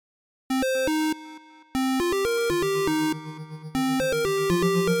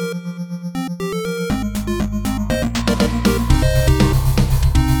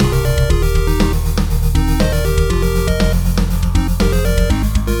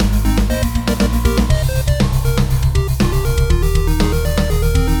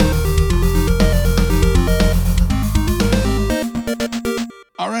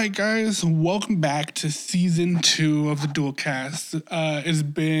guys? Welcome back to season 2 of the Dualcast. It's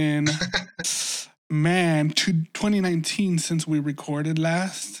been, 2019 since we recorded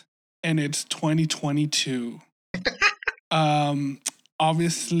last, and it's 2022.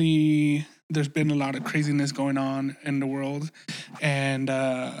 Obviously, there's been a lot of craziness going on in the world, and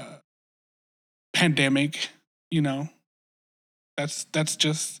pandemic. That's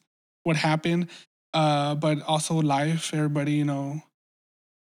just what happened. But also life. Everybody,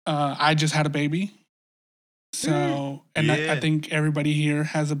 I just had a baby. So, and I think everybody here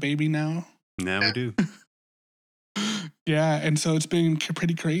has a baby now. Now we do. Yeah, and so it's been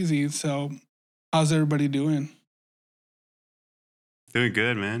pretty crazy. So, how's everybody doing? Doing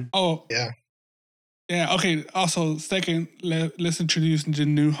good, man. Oh, yeah. Okay. Also, second, let's introduce the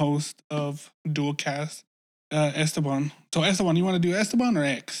new host of Dualcast, Esteban. So, Esteban, you want to do Esteban or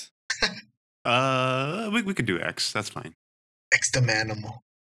X? We could do X. That's fine. X the manimal.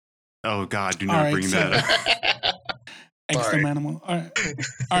 Oh God, do not bring that up. X the manimal. All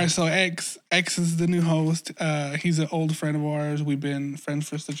right. So X is the new host. He's an old friend of ours. We've been friends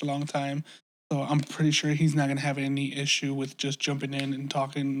for such a long time. So I'm pretty sure he's not gonna have any issue with just jumping in and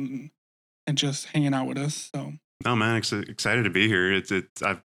talking and just hanging out with us. So no, man, excited to be here.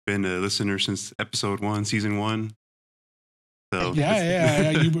 I've been a listener since episode 1, season 1. So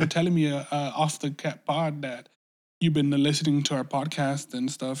yeah. You were telling me off the cat pod that you've been listening to our podcast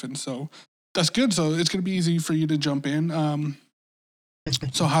and stuff, and so that's good. So it's gonna be easy for you to jump in.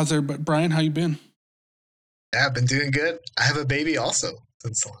 So how's there? But Brian, how you been? Yeah, I've been doing good. I have a baby also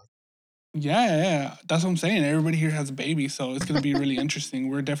since long. Yeah. That's what I'm saying. Everybody here has a baby, so it's gonna be really interesting.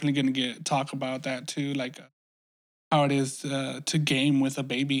 We're definitely gonna talk about that too, like how it is to game with a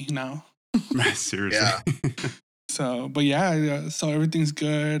baby now. Seriously. Yeah. So, but yeah, so everything's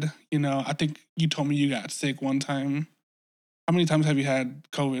good. I think you told me you got sick one time. How many times have you had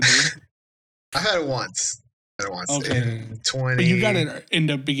COVID, dude? I've had it once. Okay. In 20. But you got it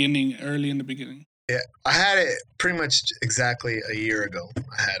early in the beginning. Yeah, I had it pretty much exactly a year ago.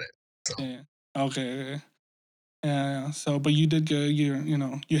 I had it. So. Yeah. Okay. Yeah. So, but you did good.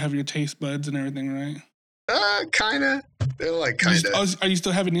 You have your taste buds and everything, right? Kinda. They're like kinda. Are you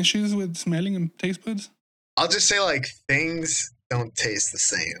still having issues with smelling and taste buds? I'll just say like things don't taste the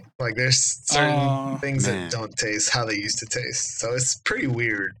same. Like there's certain things that don't taste how they used to taste. So it's pretty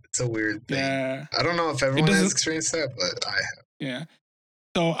weird. It's a weird thing. Yeah. I don't know if everyone has experienced that, but I have. Yeah.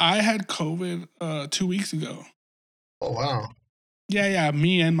 So I had COVID 2 weeks ago. Oh wow. Yeah.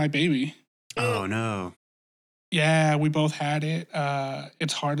 Me and my baby. Oh no. Yeah, we both had it.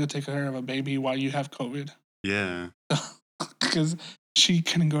 It's hard to take care of a baby while you have COVID. Yeah. Because she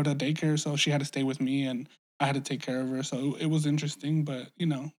couldn't go to daycare, so she had to stay with me, and I had to take care of her. So it was interesting, but we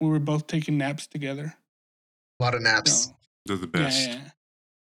were both taking naps together. A lot of naps. So, they're the best.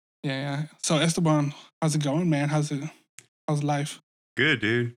 Yeah. So Esteban, how's it going, man? How's life? Good,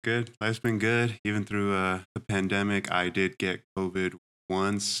 dude. Good. Life's been good. Even through the pandemic, I did get COVID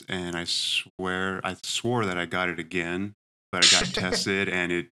once, and I swore that I got it again, but I got tested,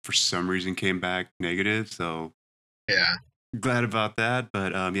 and it for some reason came back negative. So yeah, glad about that.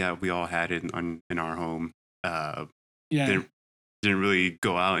 But yeah, we all had it in our home. Didn't really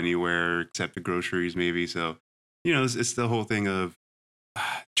go out anywhere except the groceries, maybe. So it's the whole thing of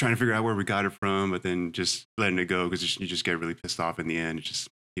trying to figure out where we got it from, but then just letting it go because you just get really pissed off in the end. It's just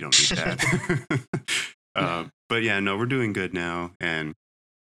you don't need that. But yeah, no, we're doing good now, and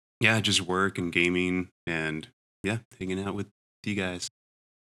yeah, just work and gaming, and yeah, hanging out with you guys.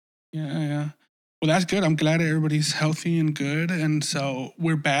 Yeah. Well, that's good. I'm glad everybody's healthy and good, and so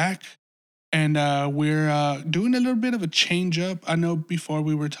we're back, and we're doing a little bit of a change up. I know before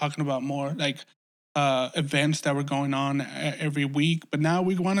we were talking about more like events that were going on every week, but now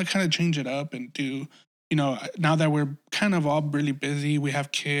we want to kind of change it up and do, now that we're kind of all really busy, we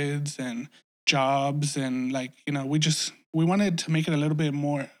have kids and jobs, and we wanted to make it a little bit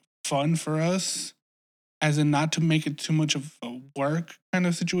more fun for us, as in not to make it too much of a work kind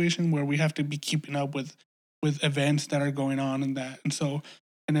of situation where we have to be keeping up with events that are going on and that.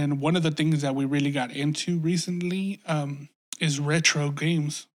 And then one of the things that we really got into recently is retro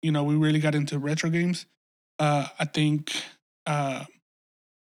games. We really got into retro games. I think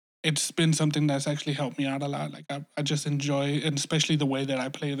it's been something that's actually helped me out a lot. Like I just enjoy, and especially the way that I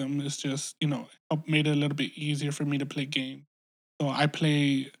play them is just, made it a little bit easier for me to play games. So I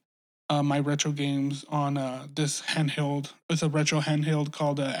play my retro games on this handheld. It's a retro handheld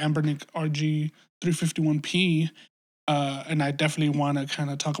called Ambernic RG351P. And I definitely want to kind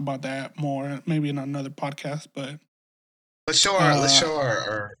of talk about that more, maybe in another podcast. But let's show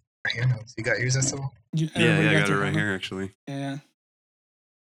our handhelds. You got yours, SO? Yeah, I got it right here, actually. Yeah.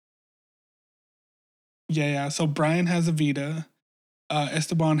 Yeah. So Bryan has a Vita.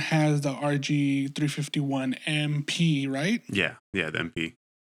 Esteban has the RG351 MP, right? Yeah, the MP.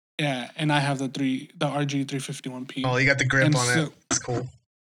 Yeah, and I have the RG351P. Oh, you got the grip on it. That's cool.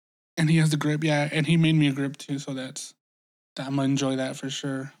 And he has the grip, yeah, and he made me a grip too, so I'm gonna enjoy that for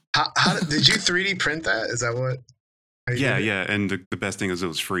sure. How did you 3D print that? Is that what? Yeah, and the best thing is it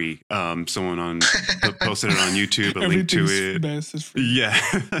was free. Someone posted it on YouTube, a link to it. Best is free. Yeah,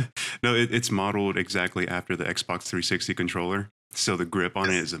 no, it's modeled exactly after the Xbox 360 controller. So the grip on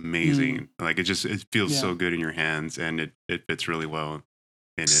it is amazing. Like it feels so good in your hands, and it fits really well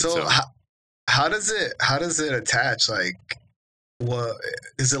in it. So how does it attach? Like, what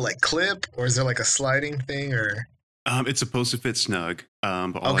is it, like clip, or is there like a sliding thing, or? It's supposed to fit snug.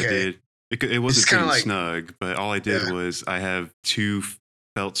 But all I did, it wasn't fitting like, snug, but all I did was I have 2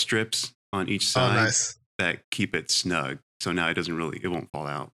 felt strips on each side that keep it snug. So now it won't fall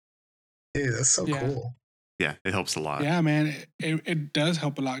out. Dude, that's so cool. Yeah, it helps a lot. Yeah, man, it does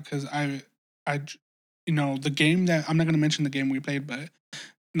help a lot because I the game that I'm not gonna mention the game we played, but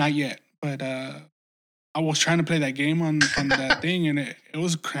not yet. But I was trying to play that game on that thing, and it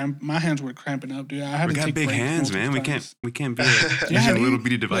was cramped. My hands were cramping up, dude. I had to take big hands, man. We can't be using little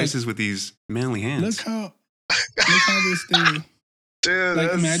bitty devices with these manly hands. Look how this thing, dude. Like,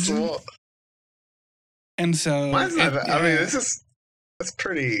 that's imagine. Small. And so, I mean, that's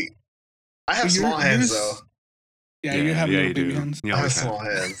pretty. I have small hands though. Yeah, you have little baby hands. I have small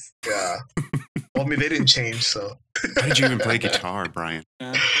hands. Yeah. Well, I mean, they didn't change, so. How did you even play guitar, Bryan?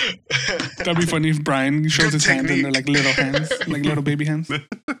 Yeah. That'd be funny if Bryan shows his hands and they're like little hands, like little baby hands.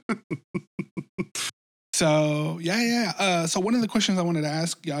 So, yeah. So one of the questions I wanted to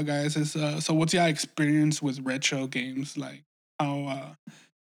ask y'all guys is, so what's y'all experience with retro games? Like, how,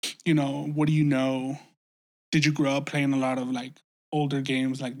 what do you know? Did you grow up playing a lot of like older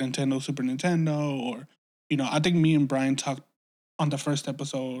games like Nintendo, Super Nintendo, or, I think me and Bryan talked on the first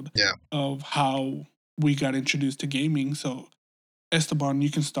episode of how we got introduced to gaming. So Esteban,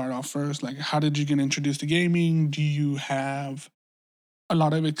 you can start off first. Like, how did you get introduced to gaming? Do you have a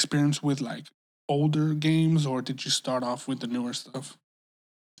lot of experience with like older games, or did you start off with the newer stuff?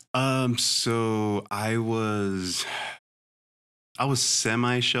 So I was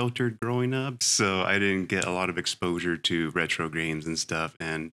semi-sheltered growing up, so I didn't get a lot of exposure to retro games and stuff.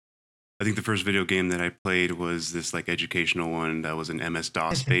 And I think the first video game that I played was this like educational one that was an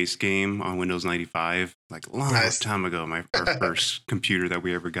MS-DOS based game on Windows 95, like a long time ago. Our first computer that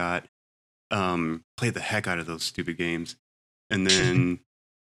we ever got. Played the heck out of those stupid games. And then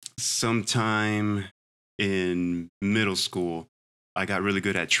sometime in middle school, I got really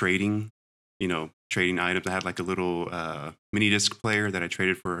good at trading items. I had like a little mini disc player that I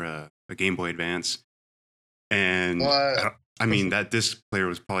traded for a Gameboy Advance. And I mean, that disc player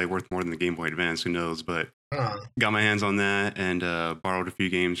was probably worth more than the Game Boy Advance. Who knows? But got my hands on that and borrowed a few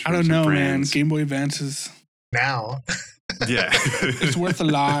games from some friends. I don't know, man. Game Boy Advance is now. Yeah, it's worth a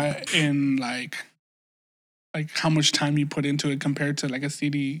lot in like how much time you put into it compared to like a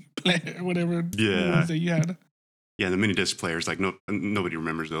CD player or whatever. Yeah, that you had. Yeah, the mini disc players, like nobody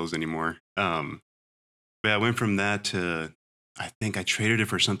remembers those anymore. But I went from that to I think I traded it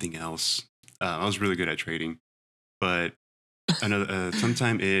for something else. I was really good at trading, but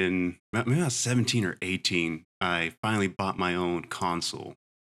sometime in maybe I was 17 or 18, I finally bought my own console,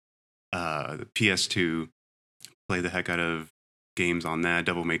 the PS2. Played the heck out of games on that,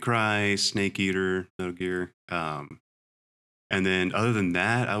 Devil May Cry, Snake Eater, Metal Gear. And then other than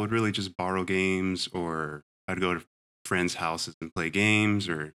that, I would really just borrow games, or I'd go to friends' houses and play games,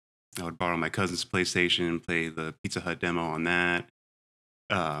 or I would borrow my cousin's PlayStation and play the Pizza Hut demo on that.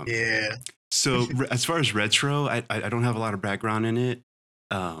 Yeah. So as far as retro, I don't have a lot of background in it,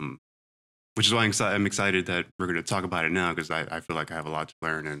 which is why I'm excited that we're going to talk about it now, because I feel like I have a lot to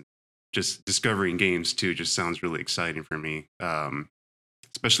learn, and just discovering games too just sounds really exciting for me,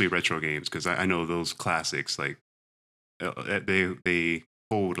 especially retro games, because I know those classics, like they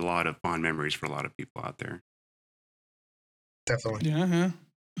hold a lot of fond memories for a lot of people out there. Definitely. Yeah.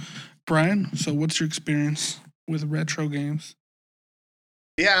 Bryan, so what's your experience with retro games?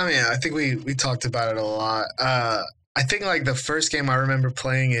 Yeah, I mean, I think we talked about it a lot. I think like the first game I remember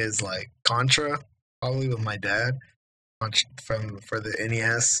playing is like Contra, probably with my dad for the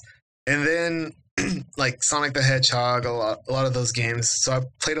NES, and then like Sonic the Hedgehog, a lot of those games. So I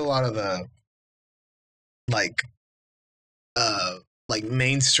played a lot of the like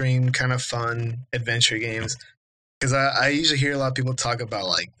mainstream kind of fun adventure games, because I usually hear a lot of people talk about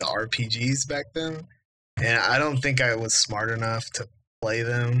like the RPGs back then, and I don't think I was smart enough to play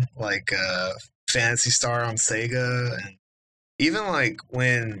them, like Phantasy Star on Sega, and even like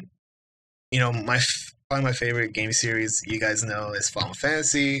when probably my favorite game series you guys know is Final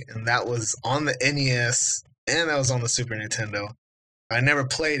Fantasy, and that was on the NES and that was on the Super Nintendo. I never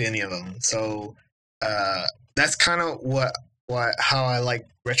played any of them, so that's kind of how I like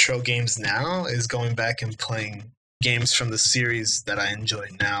retro games now, is going back and playing games from the series that I enjoy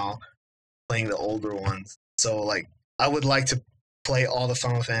now, playing the older ones. So like I would like to play all the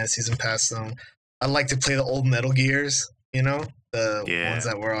Final Fantasies and pass them. I'd like to play the old Metal Gears, you know, the ones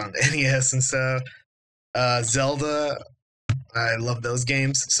that were on NES and stuff. Zelda, I love those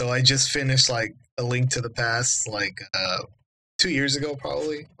games. So I just finished like A Link to the Past, like 2 years ago,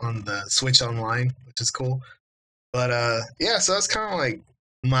 probably on the Switch Online, which is cool. But yeah, so that's kind of like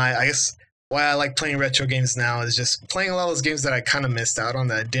I guess why I like playing retro games now is just playing a lot of those games that I kind of missed out on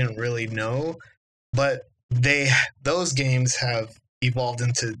that I didn't really know, but those games have evolved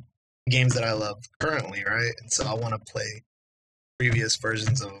into games that I love currently, right? And so I want to play previous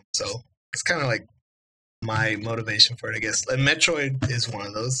versions of them. So it's kind of like my motivation for it, I guess. And Metroid is one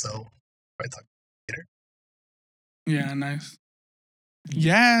of those, so I'll talk later. Yeah, nice.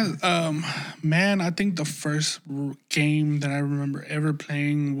 Yeah, man, I think the first game that I remember ever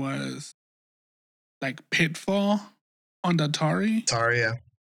playing was like Pitfall on the Atari. Atari, yeah.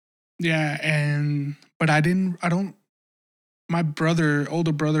 Yeah, but my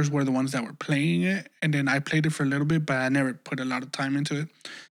older brothers were the ones that were playing it, and then I played it for a little bit, but I never put a lot of time into it.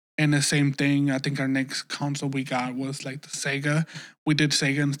 And the same thing, I think our next console we got was like the Sega. We did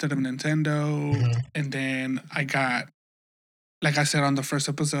Sega instead of Nintendo, and then I got, like I said on the first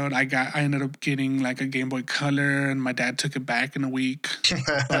episode, I ended up getting like a Game Boy Color, and my dad took it back in a week. So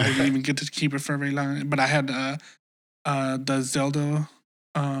I didn't even get to keep it for very long. But I had the Zelda.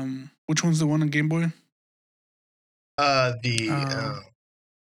 Which one's the one on Game Boy? What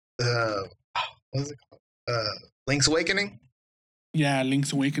was it called? Link's Awakening? Yeah,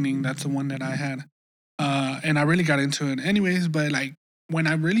 Link's Awakening. That's the one that I had. And I really got into it anyways, but like when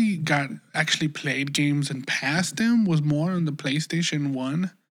I really actually played games and passed them was more on the PlayStation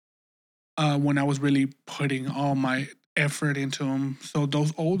 1. When I was really putting all my effort into them. So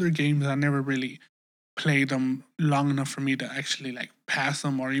those older games, I never really played them long enough for me to actually like pass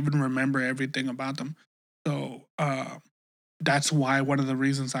them or even remember everything about them. So that's why one of the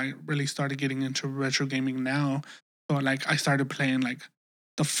reasons I really started getting into retro gaming now. So like I started playing like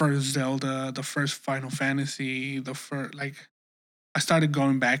the first Zelda, the first Final Fantasy, I started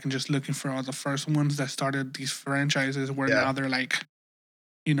going back and just looking for all the first ones that started these franchises where now they're like,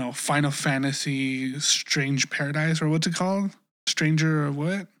 you know, Final Fantasy Strange Paradise, or what's it called? Stranger of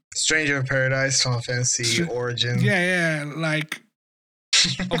what? Stranger of Paradise, Final Fantasy Origin. Yeah, like,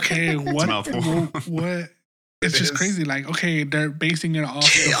 okay, what? It's just crazy. Like, okay, they're basing it off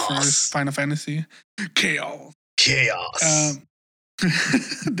the first Final Fantasy. Chaos.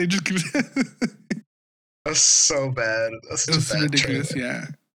 They just keep. That's so bad. That's such a bad ridiculous. trailer. Yeah.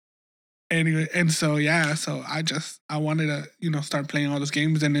 Anyway, and so I wanted to, you know, start playing all those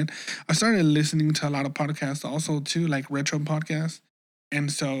games, and then I started listening to a lot of podcasts also too, like retro podcasts. And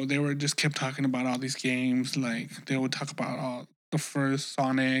so they were just kept talking about all these games. Like they would talk about all the first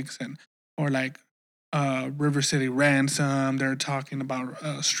Sonics or like River City Ransom. They were talking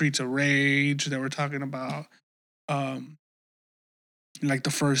about Streets of Rage. They were talking about like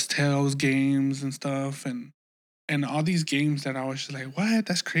the first Tales games and stuff, and all these games that I was just like, what?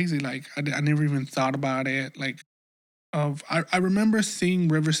 That's crazy. Like I never even thought about it. Like I remember seeing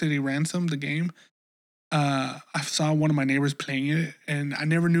River City Ransom, the game. I saw one of my neighbors playing it, and I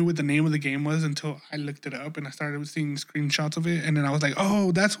never knew what the name of the game was until I looked it up and I started seeing screenshots of it, and then I was like,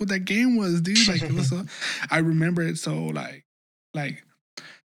 "Oh, that's what that game was, dude!" Like it was so. I remember it so like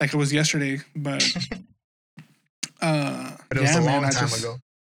it was yesterday, but it was a long time ago.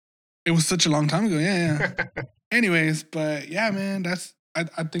 It was such a long time ago. Yeah. Anyways, but yeah, man,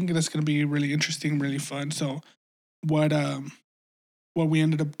 I think that's gonna be really interesting, really fun. So what we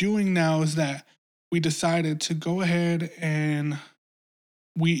ended up doing now is that we decided to go ahead and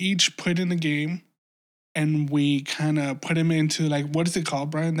we each put in a game and we kind of put him into like, what is it called,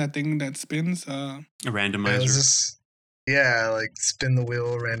 Brian? That thing that spins? A randomizer. Like spin the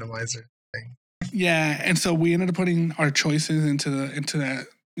wheel randomizer thing. Yeah, and so we ended up putting our choices into that,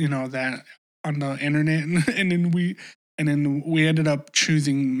 you know, that on the internet, and then we ended up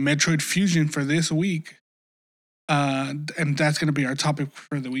choosing Metroid Fusion for this week, and that's gonna be our topic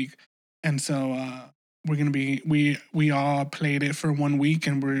for the week. And so we're gonna be we all played it for 1 week,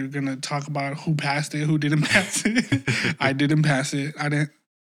 and we're gonna talk about who passed it, who didn't pass it. I didn't pass it. I didn't,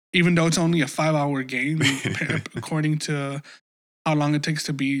 even though it's only a 5-hour game, according to how long it takes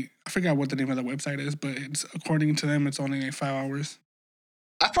to be. I forgot what the name of the website is, but it's according to them, it's only like 5 hours.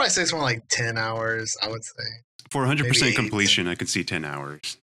 I'd probably say something like 10 hours, I would say. For 100% completion, I could see 10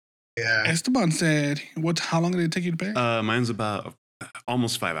 hours. Yeah. Esteban said, how long did it take you to pay? Mine's about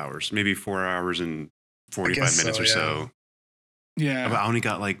almost 5 hours, maybe 4 hours and 45 minutes or so. Yeah. But I only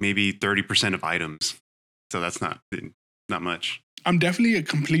got like maybe 30% of items. So that's not much. I'm definitely a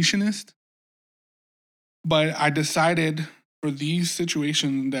completionist. But I decided for these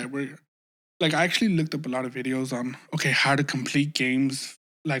situations that I actually looked up a lot of videos on, how to complete games,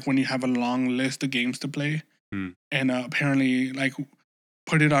 like when you have a long list of games to play. And apparently, like,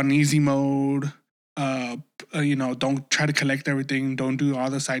 put it on easy mode. Don't try to collect everything. Don't do all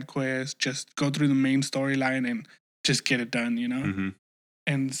the side quests. Just go through the main storyline and just get it done, Mm-hmm.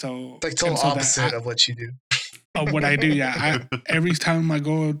 And so... It's like total opposite of what you do. Of what I do, yeah. Every time I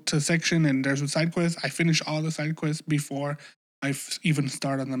go to a section and there's a side quest, I finish all the side quests before I even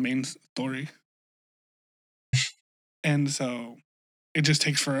start on the main story. And so it just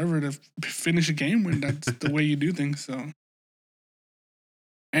takes forever to finish a game when that's the way you do things. So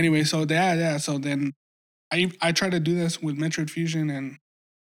anyway, so then I tried to do this with Metroid Fusion, and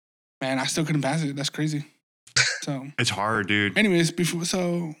man, I still couldn't pass it. That's crazy. So it's hard, dude. Anyways, it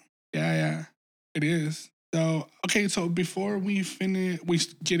is. So so before we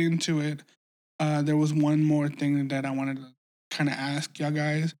get into it, there was one more thing that I wanted to kind of ask y'all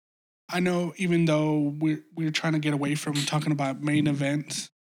guys. I know even though we're trying to get away from talking about main events,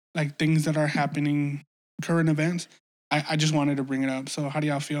 like things that are happening, current events, I just wanted to bring it up. So how do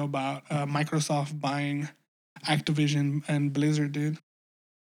y'all feel about Microsoft buying Activision and Blizzard, dude?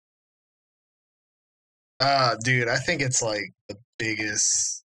 Dude, I think it's like the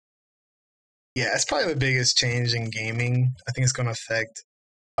biggest... Yeah, it's probably the biggest change in gaming. I think it's going to affect...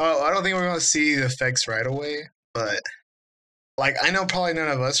 I don't think we're going to see the effects right away, but like I know probably none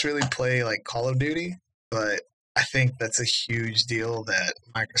of us really play like Call of Duty, but I think that's a huge deal that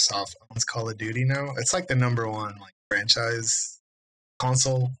Microsoft owns Call of Duty now. It's like the number one like franchise,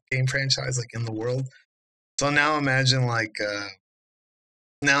 console game franchise like in the world. So now imagine like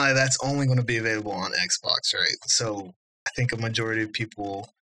now that's only going to be available on Xbox, right? So I think a majority of people...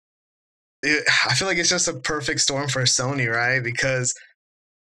 I feel like it's just a perfect storm for Sony, right? Because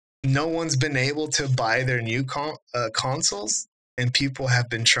no one's been able to buy their new consoles, and people have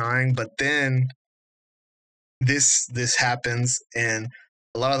been trying. But then this happens, and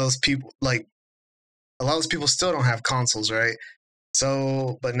a lot of those people still don't have consoles, right?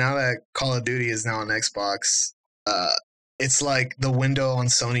 So, but now that Call of Duty is now on Xbox, it's like the window on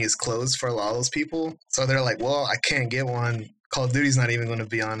Sony is closed for a lot of those people. So they're like, well, I can't get one. Call of Duty's not even going to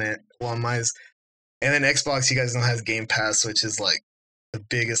be on it. Well, and then Xbox, you guys know, has Game Pass, which is like the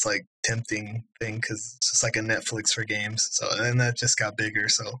biggest like tempting thing because it's just like a Netflix for games. So and then that just got bigger.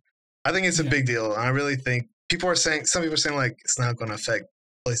 So I think it's a big deal. And I really think some people are saying like it's not going to affect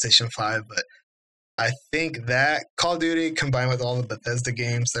PlayStation 5, but I think that Call of Duty combined with all the Bethesda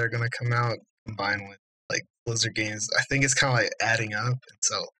games that are going to come out, combined with like Blizzard games, I think it's kind of like adding up. And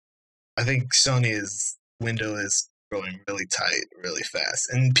so I think Sony's window is growing really tight, really fast,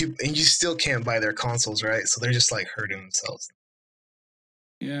 and you still can't buy their consoles, right? So they're just like hurting themselves.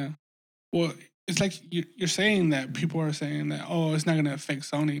 Yeah, well, it's like you're saying that people are saying that it's not going to affect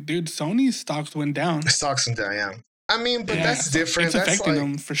Sony, dude. Sony's stocks went down. The stocks went down, yeah. I mean, but that's different. It's affecting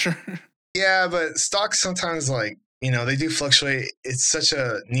them for sure. Yeah, but stocks sometimes like they do fluctuate. It's such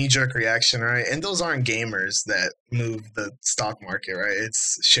a knee-jerk reaction, right? And those aren't gamers that move the stock market, right?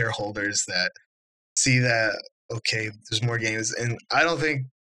 It's shareholders that see that. Okay, there's more games. And I don't think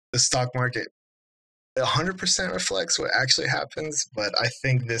the stock market 100% reflects what actually happens, but I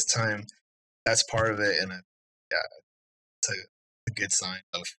think this time that's part of it. And it's a good sign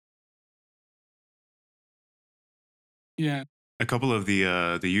of. Yeah. A couple of the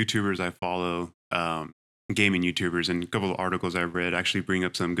YouTubers I follow, gaming YouTubers, and a couple of articles I've read actually bring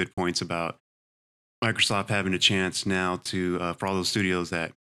up some good points about Microsoft having a chance now to, for all those studios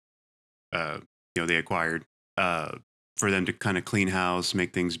that, they acquired, for them to kind of clean house,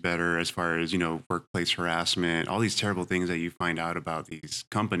 make things better as far as, workplace harassment, all these terrible things that you find out about these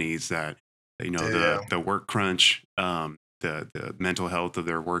companies that, the work crunch, the mental health of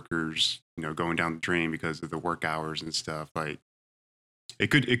their workers, going down the drain because of the work hours and stuff. Like it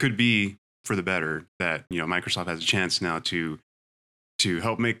could be for the better that, Microsoft has a chance now to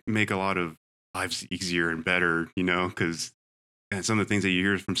help make a lot of lives easier and better, because some of the things that you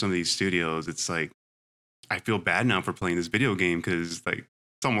hear from some of these studios, it's like, I feel bad now for playing this video game because like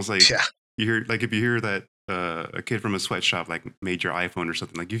it's almost like you hear, like if you hear that a kid from a sweatshop like made your iPhone or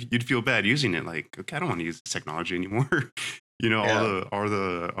something, like you'd feel bad using it. Like, okay, I don't want to use this technology anymore. All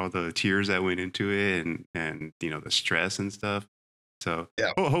the tears that went into it and the stress and stuff. So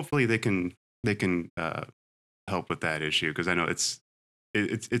hopefully they can help with that issue, because I know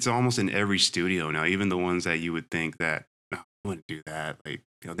it's almost in every studio now, even the ones that you would think that I wouldn't do that. Like,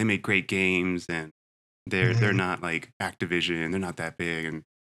 they make great games, and they're not like Activision, they're not that big, and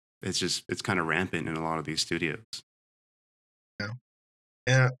it's kind of rampant in a lot of these studios. Yeah,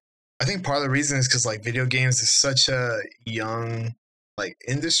 and I think part of the reason is because like video games is such a young like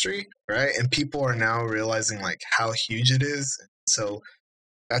industry, right? And people are now realizing like how huge it is. So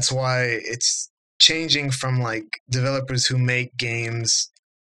that's why it's changing from like developers who make games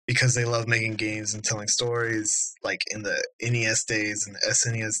because they love making games and telling stories, like in the NES days and the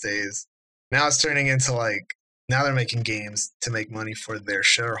SNES days. Now it's turning into like, now they're making games to make money for their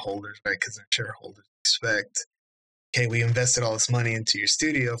shareholders, right? Because their shareholders expect, okay, we invested all this money into your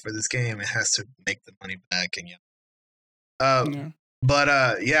studio for this game, it has to make the money back. And But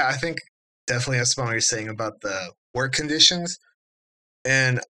I think definitely that's what you're saying about the work conditions.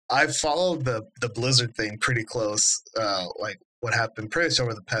 And I've followed the Blizzard thing pretty close, like what happened pretty much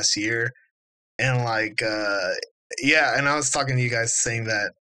over the past year. And like, and I was talking to you guys saying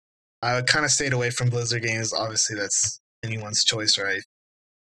that I kind of stayed away from Blizzard games. Obviously, that's anyone's choice, right?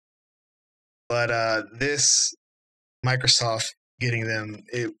 But this Microsoft getting them,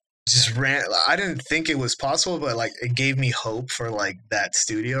 it just ran. I didn't think it was possible, but like it gave me hope for like that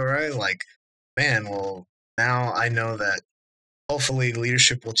studio, right? Like, man, well, now I know that hopefully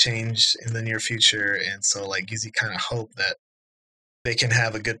leadership will change in the near future, and so like gives you kind of hope that they can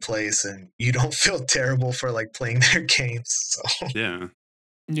have a good place and you don't feel terrible for like playing their games. So yeah.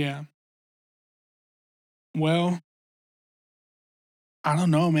 Well, I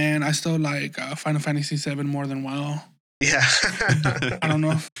don't know, man. I still like Final Fantasy VII more than WoW. Yeah. I don't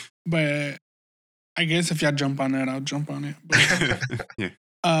know, but I guess if y'all jump on it, I'll jump on it. But,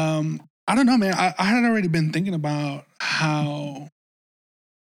 I don't know, man. I had already been thinking about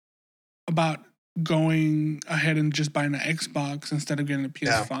going ahead and just buying an Xbox instead of getting a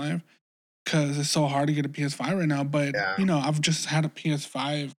PS5, because it's so hard to get a PS5 right now. But I've just had a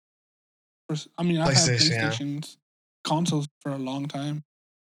PS5. I've had PlayStation's consoles for a long time,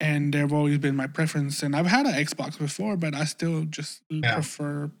 and they've always been my preference. And I've had an Xbox before, but I still just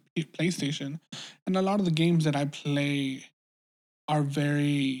prefer PlayStation. And a lot of the games that I play are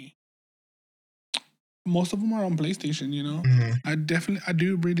most of them are on PlayStation, Mm-hmm. I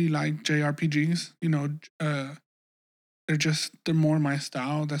do really like JRPGs, they're more my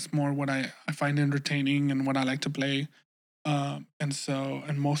style. That's more what I find entertaining and what I like to play. And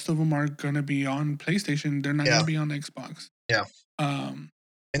most of them are going to be on PlayStation. They're not going to be on Xbox. Yeah. And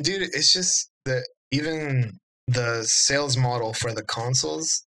dude, it's just that even the sales model for the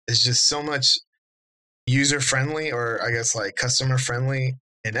consoles is just so much user friendly, or I guess like customer friendly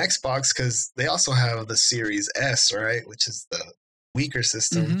in Xbox, because they also have the Series S, right, which is the weaker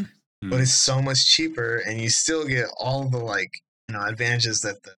system, but it's so much cheaper, and you still get all the like advantages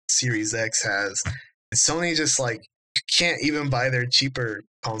that the Series X has. And Sony just like, you can't even buy their cheaper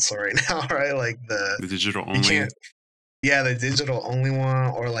console right now, right? Like the digital only. You can't. Yeah, the digital only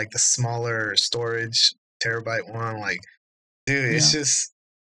one, or like the smaller storage terabyte one. Like, dude, it's just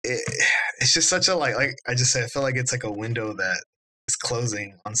such a like I just said, I feel like it's like a window that is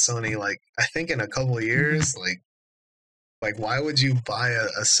closing on Sony. Like, I think in a couple of years, like why would you buy a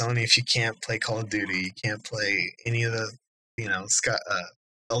Sony if you can't play Call of Duty, you can't play any of the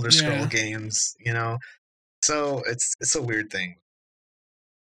Elder Scroll games, So it's a weird thing.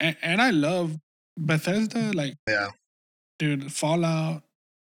 And I love Bethesda, like dude, Fallout,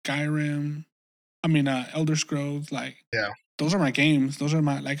 Skyrim, Elder Scrolls, like those are my games. Those are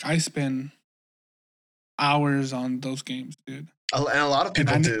my I spend hours on those games, dude. And a lot of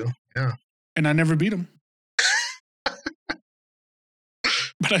people do. Yeah. And I never beat them.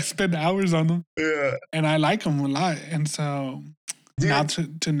 But I spend hours on them. Yeah. And I like them a lot. And so now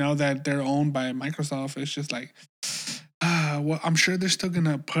to know that they're owned by Microsoft, it's just like, well, I'm sure they're still going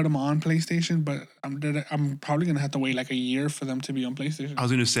to put them on PlayStation, but I'm probably going to have to wait like a year for them to be on PlayStation. I was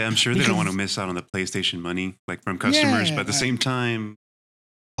going to say, I'm sure they don't want to miss out on the PlayStation money, like from customers, but at the same time,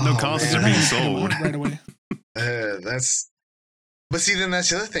 no consoles are being sold right away. But see, then that's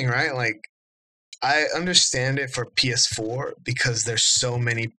the other thing, right? Like, I understand it for PS4 because there's so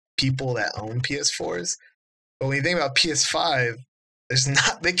many people that own PS4s. But when you think about PS5,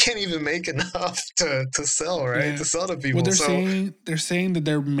 they can't even make enough to sell, right? Yeah. To sell to people. Well, they're saying that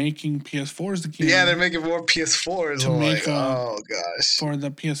they're making PS4s again. Yeah, they're making more PS4s. I'm like, oh gosh. For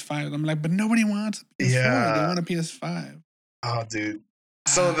the PS5. I'm like, but nobody wants a PS4. Yeah. They want a PS5. Oh, dude.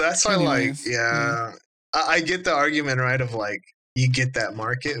 So that's why, I get the argument, right, of like, you get that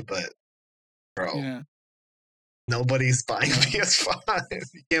market, but bro, nobody's buying PS5.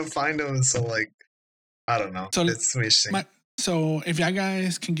 You can't find them, so like, I don't know. So it's interesting. So if y'all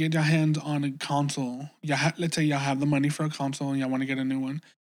guys can get your hands on a console, let's say y'all have the money for a console and y'all want to get a new one,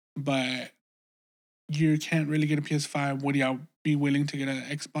 but you can't really get a PS5, would y'all be willing to get an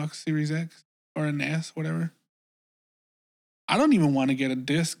Xbox Series X or an S, whatever? I don't even want to get a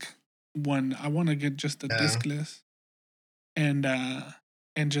disc one. I want to get just a discless, and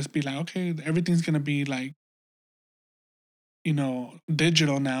just be like, okay, everything's gonna be like,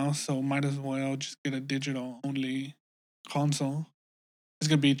 digital now, so might as well just get a digital only console. It's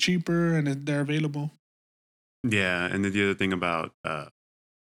gonna be cheaper and they're available. Yeah, and the other thing about I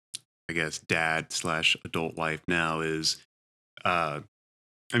guess dad/adult life now is I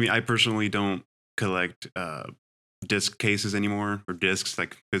mean, I personally don't collect disc cases anymore, or discs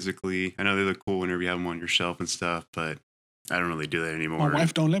like physically. I know they look cool whenever you have them on your shelf and stuff, but I don't really do that anymore. My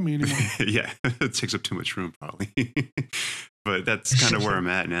wife don't let me anymore. Yeah, it takes up too much room probably. But that's kind of where I'm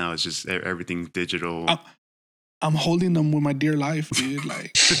at now. It's just everything's digital. I'm holding them with my dear life, dude.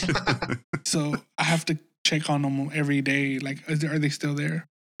 Like, so I have to check on them every day. Like, are they still there?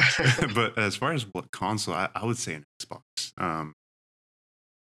 But as far as what console, I would say an Xbox.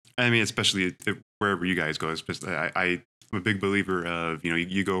 I mean, especially wherever you guys go. Especially, I'm a big believer of,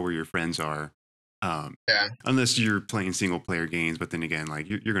 you go where your friends are. Unless you're playing single player games, but then again, like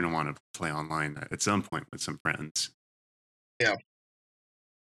you're going to want to play online at some point with some friends. Yeah.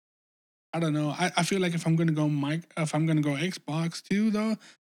 I don't know. I feel like if I'm gonna go Xbox too, though,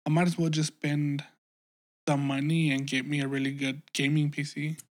 I might as well just spend the money and get me a really good gaming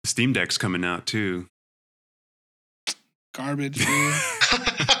PC. Steam Deck's coming out too. Garbage, dude.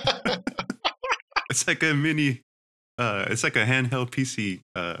 It's like a mini. It's like a handheld PC,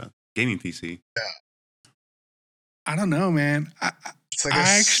 gaming PC. Yeah. I don't know, man. It's like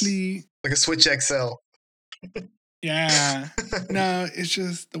like a Switch XL. Yeah. No, it's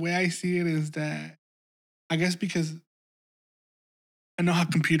just the way I see it is that I guess because I know how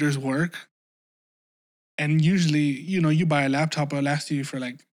computers work. And usually, you buy a laptop, it'll last you for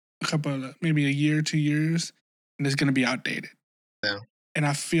like maybe a year, 2 years, and it's going to be outdated. Yeah. And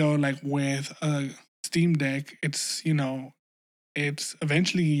I feel like with a Steam Deck, it's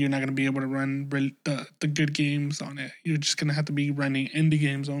eventually you're not going to be able to run the good games on it. You're just going to have to be running indie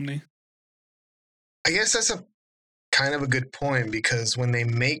games only. I guess that's a kind of a good point, because when they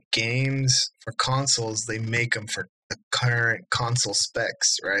make games for consoles, they make them for the current console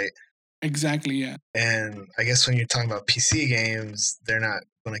specs, right? Exactly, yeah. And I guess when you're talking about PC games, they're not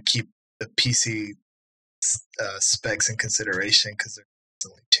going to keep the PC specs in consideration because they're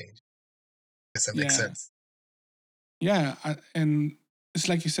constantly changing. I guess that makes sense. Yeah, and it's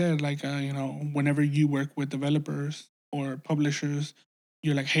like you said, like, whenever you work with developers or publishers,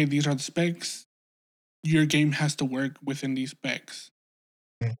 you're like, hey, these are the specs. Your game has to work within these specs.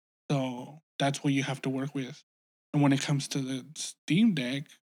 Mm. So that's what you have to work with. And when it comes to the Steam Deck,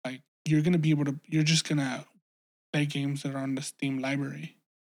 like, you're just going to play games that are on the Steam library.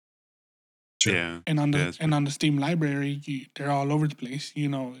 Sure. Yeah. And on the Steam library, they're all over the place. They're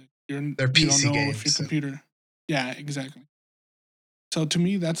PC you don't know games. If your computer. Yeah, exactly. So to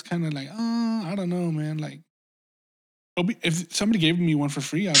me, that's kind of like, I don't know, man. Like, if somebody gave me one for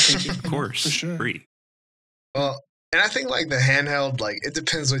free, I'll take it. Of course, for sure. Free. Well, and I think like the handheld, like it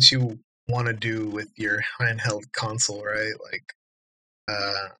depends what you want to do with your handheld console, right? Like,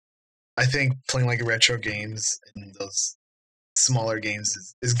 I think playing like retro games and those smaller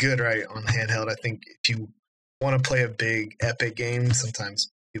games is good, right? On handheld, I think if you want to play a big epic game, sometimes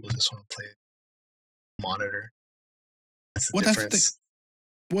people just want to play a monitor. That's the difference.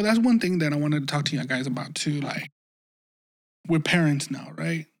 That's one thing that I wanted to talk to you guys about too. Like, we're parents now,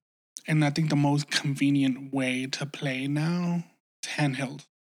 right? And I think the most convenient way to play now is handheld.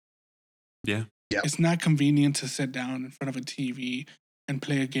 Yeah. Yep. It's not convenient to sit down in front of a TV and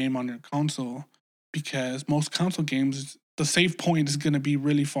play a game on your console, because most console games, the save point is going to be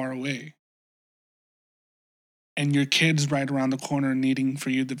really far away. And your kid's right around the corner needing for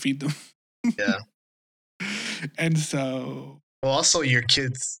you to feed them. Yeah. And so... Well, also your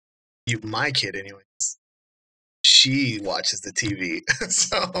my kid anyways, she watches the TV.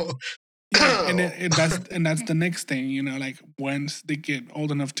 So... Yeah, and that's the next thing, like once they get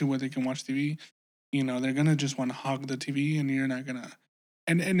old enough to where they can watch TV, they're gonna just want to hog the TV, and you're not gonna,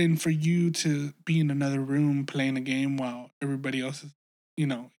 and then for you to be in another room playing a game while everybody else is,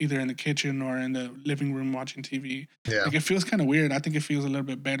 either in the kitchen or in the living room watching TV, like it feels kind of weird. I think it feels a little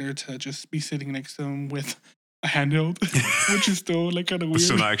bit better to just be sitting next to them with a handheld, which is still like kind of weird.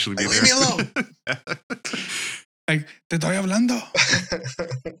 So not actually be there. Leave me alone. Like, te estoy hablando.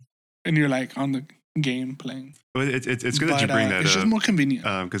 And you're like on the game playing. Well, it's good that you bring that up. It's just more convenient.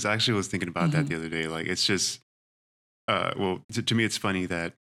 Because I actually was thinking about that the other day. Like, it's just, well, to me, it's funny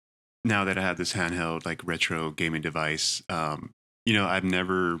that now that I have this handheld, like, retro gaming device, I've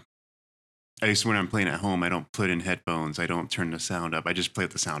never, at least when I'm playing at home, I don't put in headphones. I don't turn the sound up. I just play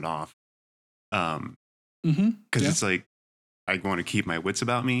with the sound off. Because it's like, I want to keep my wits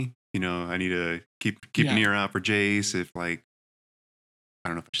about me. I need to keep an ear out for Jace. If, like, I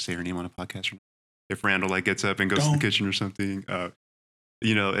don't know if I should say her name on a podcast or not. If Randall, like, gets up and goes to the kitchen or something, I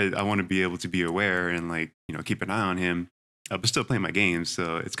want to be able to be aware and, like, keep an eye on him, but still playing my games.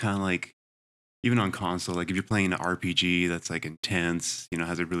 So it's kind of like, even on console, like, if you're playing an RPG that's, like, intense,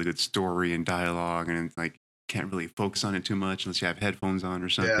 has a really good story and dialogue, and, like, can't really focus on it too much unless you have headphones on or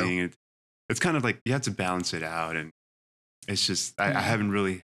something. Yeah. It's kind of like you have to balance it out, and it's just I haven't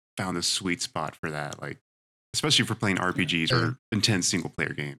really found a sweet spot for that, like, especially for playing RPGs or intense single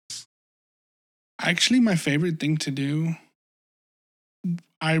player games. Actually, my favorite thing to do,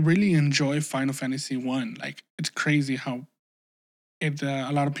 I really enjoy Final Fantasy 1. Like, it's crazy how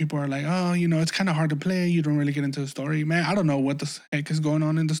a lot of people are like, oh, it's kind of hard to play. You don't really get into the story. Man, I don't know what the heck is going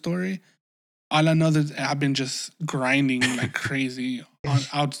on in the story. All I know is I've been just grinding like crazy.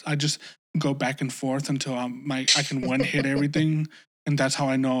 I just go back and forth until I can one hit everything. And that's how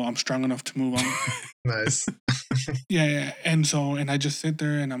I know I'm strong enough to move on. Nice. Yeah. And I just sit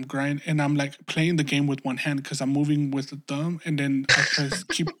there and I'm grinding, and I'm like playing the game with one hand because I'm moving with the thumb, and then I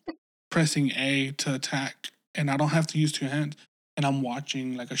keep pressing A to attack, and I don't have to use two hands. And I'm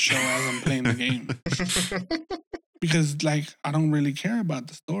watching like a show as I'm playing the game. Because, like, I don't really care about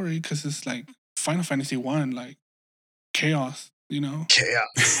the story because it's like Final Fantasy 1, like chaos,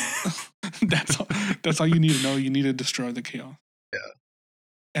 Chaos. That's all you need to know. You need to destroy the chaos. Yeah.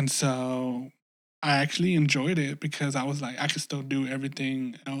 And so I actually enjoyed it because I was like, I could still do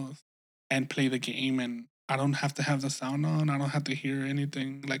everything else and play the game, and I don't have to have the sound on. I don't have to hear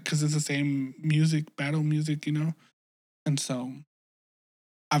anything, like, because it's the same music, battle music, And so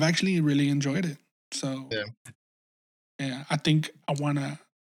I've actually really enjoyed it. So yeah, I think I wanna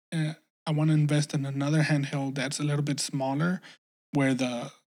invest in another handheld that's a little bit smaller, where the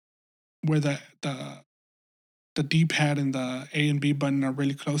D-pad and the A and B button are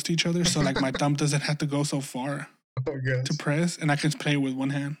really close to each other. So, like, my thumb doesn't have to go so far to press, and I can play with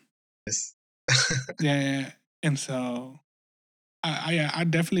one hand. Yes. Yeah. And so I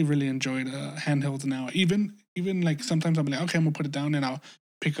definitely really enjoy the handhelds now. Even like sometimes I'll be like, okay, I'm gonna put it down, and I'll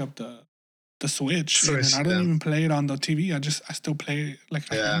pick up the Switch, and I don't even play it on the TV. I still play like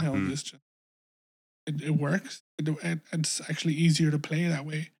a handheld. It's just it works. It's actually easier to play that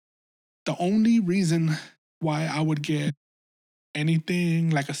way. The only reason why I would get anything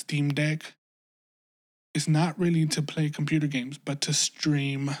like a Steam Deck is not really to play computer games, but to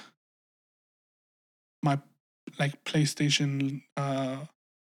stream my, like, PlayStation,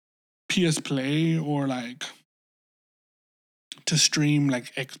 PS Play, or like to stream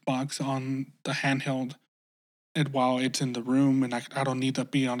like Xbox on the handheld, and while it's in the room, and I don't need to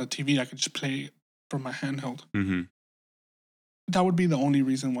be on the TV. I could just play it from my handheld. Mm-hmm. That would be the only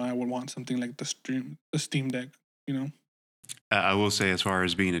reason why I would want something like the Steam Deck, I will say, as far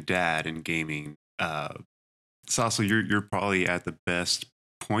as being a dad and gaming, Sasso, you're probably at the best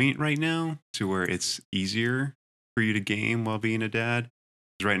point right now to where it's easier for you to game while being a dad.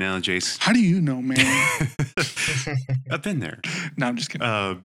 Right now, Jace. How do you know, man? I've been there. No, I'm just kidding.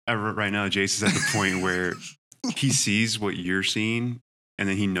 Right now, Jace is at the point where he sees what you're seeing, and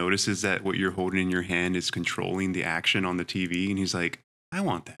then he notices that what you're holding in your hand is controlling the action on the TV, and he's like, I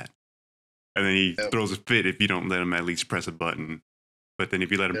want that. And then he throws a fit if you don't let him at least press a button. But then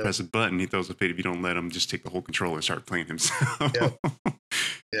if you let him press a button, he throws a fit if you don't let him just take the whole controller and start playing himself.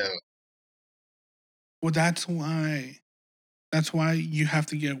 Yeah. Well, that's why you have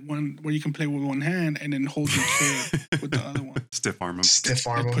to get one where you can play with one hand and then hold your kid with the other one. Stiff arm him. Stiff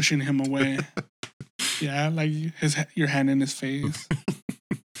arm him. Pushing him away. Yeah, like your hand in his face.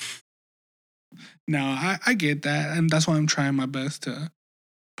 No, I get that. And that's why I'm trying my best to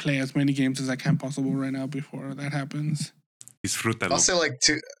play as many games as I can possible right now before that happens. Disfrútalo. I'll say like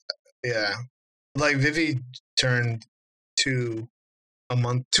 2 like Vivi turned 2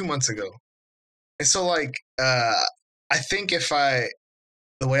 months ago. And so, like, I think the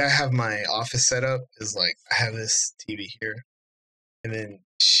way I have my office set up is like I have this TV here, and then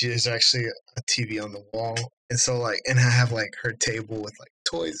there's actually a TV on the wall, and so like, and I have like her table with like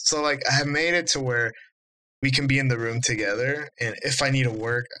toys. So like, I have made it to where we can be in the room together, and if I need to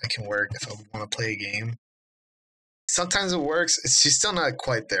work, I can work. If I want to play a game, sometimes it works. She's still not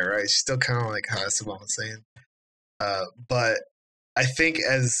quite there, right? She's still kind of like how Esteban was saying, but I think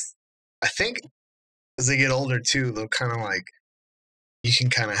as they get older too, they'll kind of like, you can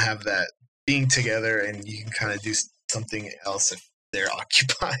kind of have that being together and you can kind of do something else if they're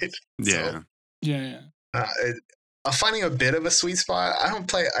occupied. Yeah. So, yeah. I'm finding a bit of a sweet spot. I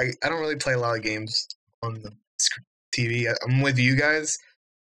don't really play a lot of games on the TV. I'm with you guys.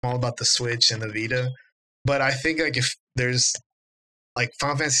 I'm all about the Switch and the Vita. But I think like if there's like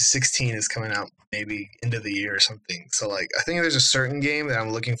Final Fantasy 16 is coming out maybe end of the year or something. So like I think there's a certain game that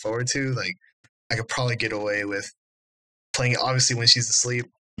I'm looking forward to. Like I could probably get away with playing it obviously when she's asleep,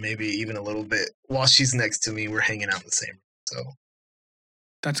 maybe even a little bit while she's next to me. We're hanging out in the same room. So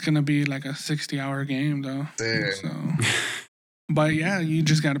that's gonna be like a 60-hour game though. Dude. So but yeah, you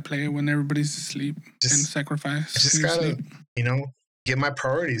just gotta play it when everybody's asleep and sacrifice. Just gotta, get my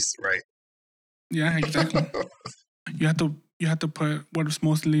priorities right. Yeah, exactly. You have to put what's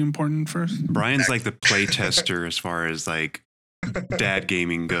mostly important first. Brian's like the play tester as far as like dad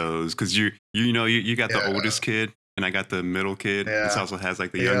gaming goes, because you got the oldest kid and I got the middle kid. Yeah. And Salsa has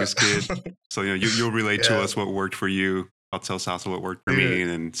like the youngest kid. So you'll relate to us what worked for you. I'll tell Salsa what worked for me, and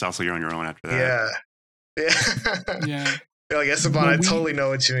then Salsa, you're on your own after that. Yeah. Like Esteban, I totally know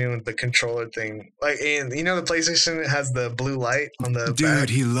what you mean with the controller thing. Like, and the PlayStation has the blue light on the back.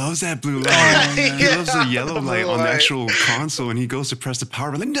 He loves that blue light. He loves the yellow light on the actual console, and he goes to press the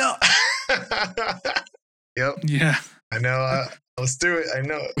power button. Like, no. Yep. Yeah. I know. I was through it. I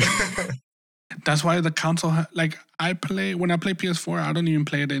know. That's why the console, when I play PS4, I don't even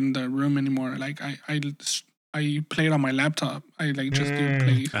play it in the room anymore. Like I play it on my laptop. I like just do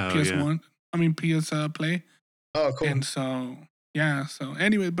play PS1. Yeah. I mean PS Play. Oh, cool. And so yeah. So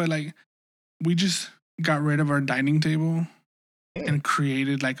anyway, but like we just got rid of our dining table and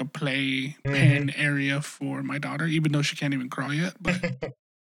created like a play pen area for my daughter, even though she can't even crawl yet. But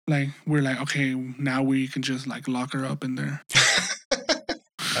like we're like, okay, now we can just like lock her up in there.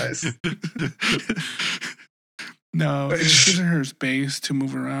 Nice. No, it just gives her space to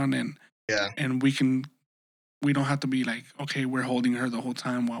move around and we don't have to be like, okay, we're holding her the whole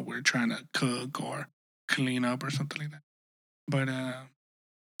time while we're trying to cook or clean up or something like that. But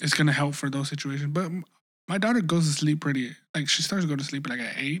it's gonna help for those situations. But my daughter goes to sleep she starts to go to sleep like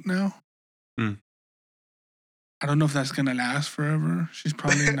at 8 now. I don't know if that's gonna last forever. She's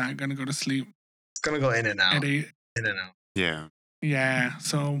probably not gonna go to sleep. It's gonna go in and out. At 8. In and out. Yeah. Yeah.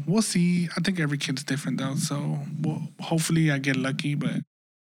 So we'll see. I think every kid's different though. So hopefully I get lucky, but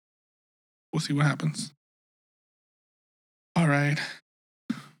we'll see what happens. All right.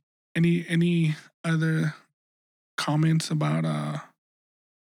 Any other comments about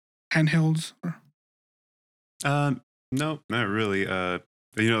handhelds? No, not really.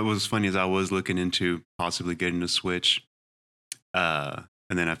 It was funny as I was looking into possibly getting a Switch, and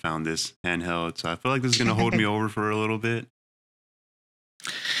then I found this handheld. So I feel like this is gonna hold me over for a little bit.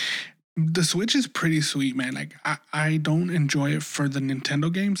 The Switch is pretty sweet, man. Like I don't enjoy it for the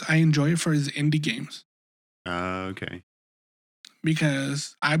Nintendo games. I enjoy it for its indie games. Okay.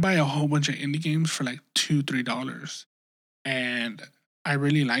 Because I buy a whole bunch of indie games for like $2-3, and I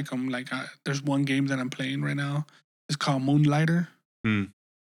really like them. Like there's one game that I'm playing right now. It's called Moonlighter, and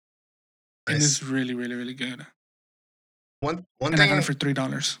it's really, really, really good. One and thing I got it for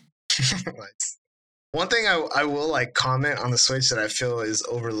 $3. Nice. One thing I will like comment on the Switch that I feel is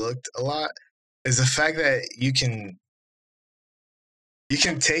overlooked a lot is the fact that you can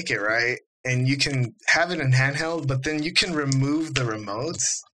take it, right? And you can have it in handheld, but then you can remove the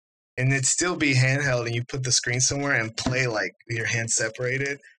remotes and it still be handheld, and you put the screen somewhere and play like your hands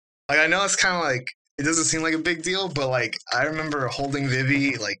separated. Like I know it's kind of like, it doesn't seem like a big deal, but like I remember holding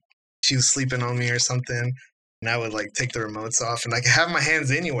Vivi, like she was sleeping on me or something, and I would like take the remotes off and I could have my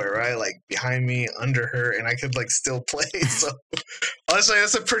hands anywhere, right? Like behind me, under her, and I could like still play. So honestly,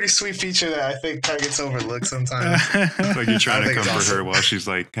 that's a pretty sweet feature that I think kind of gets overlooked sometimes. Like you're trying to comfort her while she's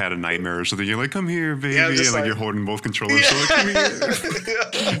like had a nightmare or something. You're like, come here, baby. Yeah, and like you're holding both controllers. So like, come here.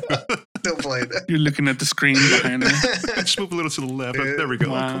 Still playing that. You're looking at the screen behind her. Just move a little to the left. Yeah. There we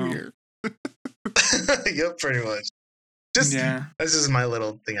go. Wow. Come here. Yep, pretty much. That's just my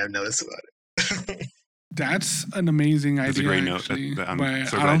little thing I've noticed about it. That's an amazing idea. That's a great note. But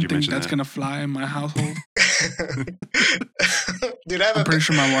so I don't think that's going to fly in my household. Dude, I'm pretty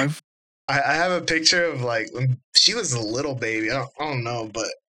sure my wife. I have a picture of like when she was a little baby. I don't know, but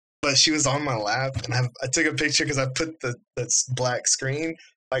she was on my lap, and I took a picture because I put the black screen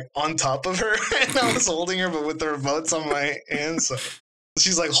like on top of her, and I was holding her, but with the remotes on my hands. So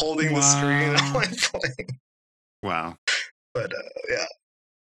she's like holding the screen, and I'm like playing. Wow. But yeah,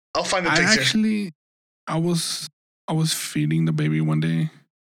 I'll find the picture. I was feeding the baby one day,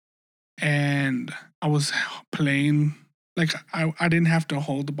 and I was playing. Like I didn't have to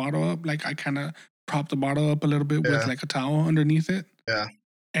hold the bottle up. Like I kind of prop the bottle up a little bit with like a towel underneath it. Yeah.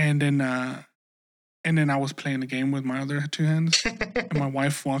 And then I was playing the game with my other two hands. And my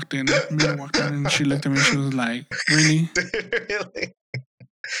wife walked in. Mira walked in and she looked at me and she was like, "Really?" Really?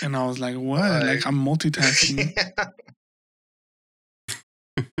 And I was like, "What?" Like I'm multitasking.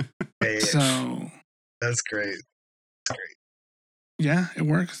 Yeah. So that's great. Yeah, it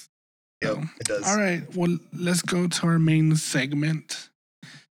works. Yep, so, it does. All right. Well, let's go to our main segment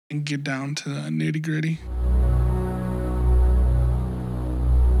and get down to the nitty gritty.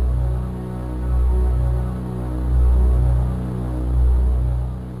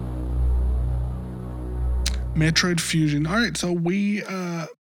 Metroid Fusion. All right, so we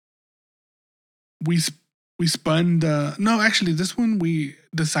spun the actually this one we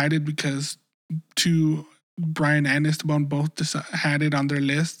decided because Bryan and Esteban both had it on their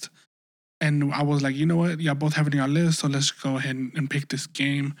list, and I was like, you know what, y'all both have it on your list, so let's go ahead and pick this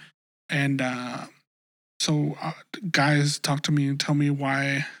game. And so guys, talk to me and tell me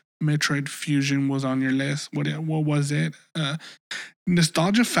why Metroid Fusion was on your list. What was it?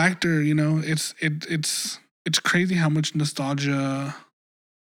 Nostalgia factor, you know, it's crazy how much nostalgia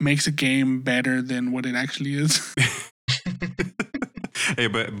makes a game better than what it actually is. Hey,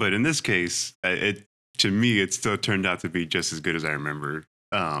 but in this case, to me, it still turned out to be just as good as I remembered.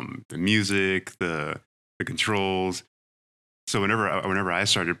 The music, the controls. So whenever I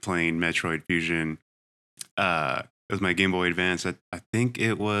started playing Metroid Fusion, it was my Gameboy Advance. I think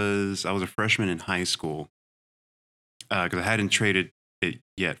I was a freshman in high school because I hadn't traded it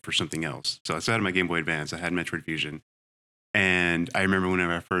yet for something else. So I still had my Gameboy Advance. I had Metroid Fusion. And I remember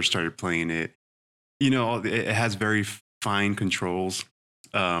whenever I first started playing it, you know, it has very fine controls,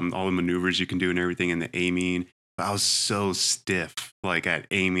 all the maneuvers you can do and everything, and the aiming. But I was so stiff, like at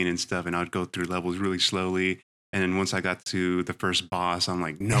aiming and stuff, and I'd go through levels really slowly. And then once I got to the first boss, I'm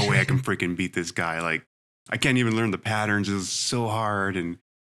like, no way I can freaking beat this guy. Like, I can't even learn the patterns. It was so hard. And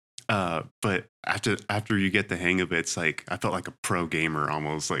but after you get the hang of it, it's like I felt like a pro gamer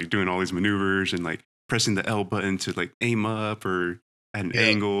almost, like doing all these maneuvers and like pressing the L button to like aim up or at an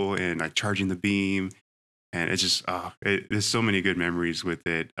angle and like charging the beam. And it's just, there's so many good memories with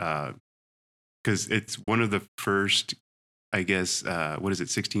it. Because it's one of the first, I guess,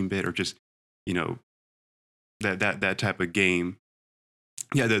 16-bit or just, you know, that type of game.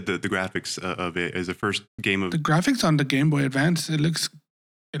 Yeah, the graphics of it is the first game of... The graphics on the Game Boy Advance, it looks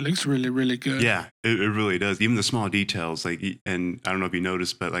really, really good. Yeah, it really does. Even the small details, like, and I don't know if you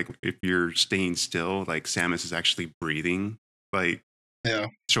noticed, but like if you're staying still, like Samus is actually breathing, like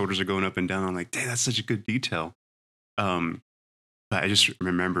shoulders are going up and down. I'm like, dang, that's such a good detail. But I just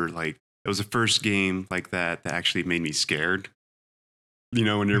remember like it was the first game like that actually made me scared. You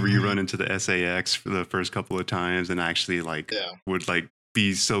know, whenever you run into the SAX for the first couple of times, and I actually like would like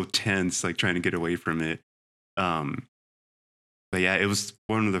be so tense, like trying to get away from it. But yeah, it was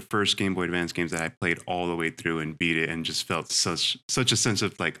one of the first Game Boy Advance games that I played all the way through and beat it, and just felt such a sense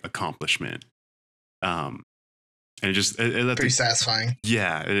of like accomplishment. And it left pretty satisfying.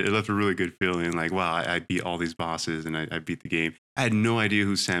 Yeah, it left a really good feeling. Like, wow, I beat all these bosses and I beat the game. I had no idea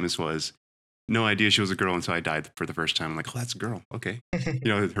who Samus was. No idea she was a girl until I died for the first time. I'm like, oh, that's a girl. Okay, you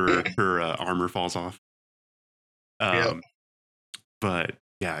know, her armor falls off. But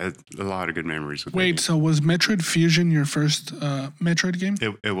yeah, a lot of good memories. Wait, so was Metroid Fusion your first Metroid game?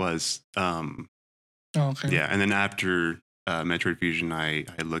 It was. Okay. Yeah, and then after Metroid Fusion, I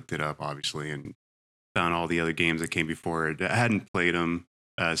looked it up, obviously, and found all the other games that came before it. I hadn't played them.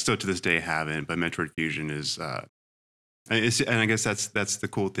 Still to this day haven't, but Metroid Fusion is... and I guess that's the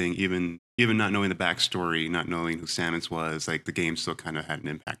cool thing. Even not knowing the backstory, not knowing who Samus was, like the game still kind of had an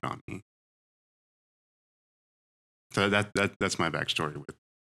impact on me. So that's my backstory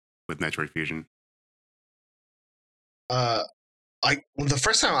with Metroid Fusion. The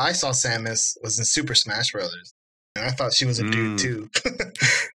first time I saw Samus was in Super Smash Brothers, and I thought she was a dude too.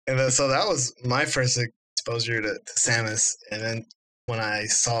 And so that was my first exposure to Samus. And then when I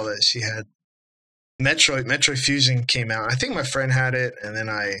saw that she had Metroid Fusion came out, I think my friend had it, and then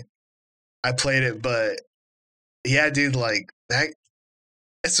I played it. But yeah, dude, like that.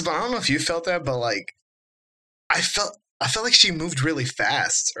 I don't know if you felt that, but like I felt like she moved really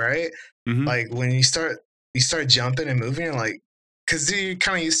fast, right? Mm-hmm. Like when you start jumping and moving, you're like, because you're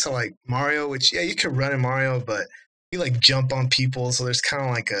kind of used to like Mario, which you can run in Mario, but you like jump on people, so there's kind of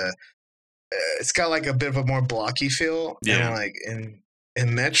like it's got like a bit of a more blocky feel. Yeah. And like in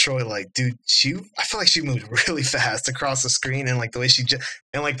Metroid, like, dude, I feel like she moved really fast across the screen, and like the way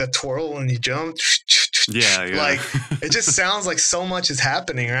and like the twirl when you jump. Yeah. Like it just sounds like so much is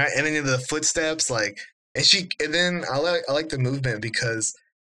happening, right? And then the footsteps, like, and then I like the movement because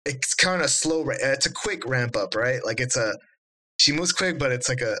it's kind of slow. It's a quick ramp up, right? Like she moves quick, but it's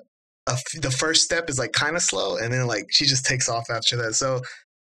like the first step is like kind of slow, and then like she just takes off after that. So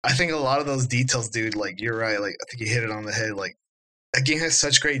I think a lot of those details, dude, like you're right. Like I think you hit it on the head. Like that game has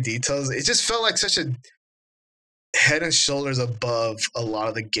such great details. It just felt like such a head and shoulders above a lot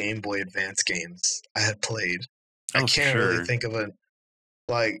of the Game Boy Advance games I had played. I can't really think of it.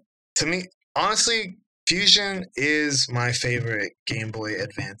 Like, to me, honestly, Fusion is my favorite Game Boy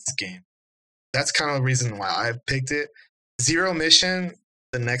Advance game. That's kind of the reason why I picked it. Zero Mission,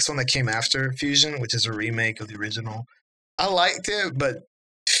 the next one that came after Fusion, which is a remake of the original, I liked it, but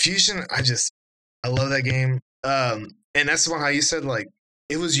Fusion, I love that game. And that's the one how you said, like,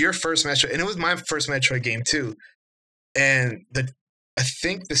 it was your first Metroid, and it was my first Metroid game too. And I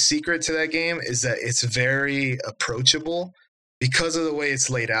think the secret to that game is that it's very approachable because of the way it's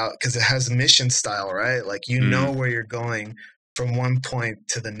laid out, because it has mission style, right? Like, you know where you're going from one point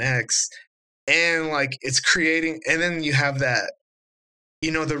to the next. And like it's creating, and then you have that,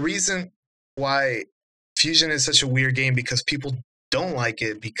 the reason why Fusion is such a weird game, because people don't like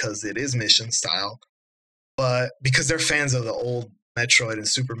it because it is mission style, but because they're fans of the old Metroid and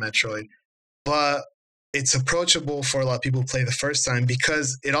Super Metroid. But it's approachable for a lot of people who play the first time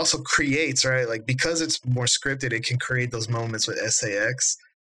because it also creates, right? Like, because it's more scripted, it can create those moments with SAS.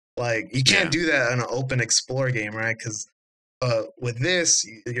 Like, you can't do that in an open explore game, right? Because with this,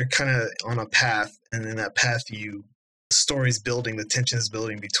 you're kind of on a path, and in that path, the story's building, the tension is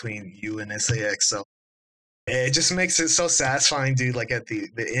building between you and SAS. So it just makes it so satisfying, dude. Like at the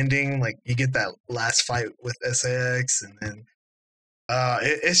ending, like you get that last fight with SAS, and then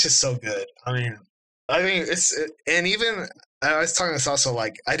it's just so good. I mean, and even I was talking to this also,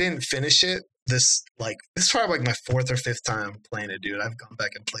 like I didn't finish it. This is probably like my fourth or fifth time playing it, dude. I've gone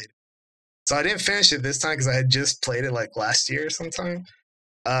back and played it. So I didn't finish it this time because I had just played it like last year or sometime.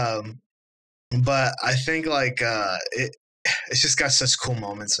 But I think like it's just got such cool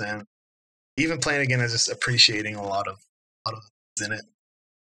moments, man. Even playing again, I'm just appreciating a lot of things in it.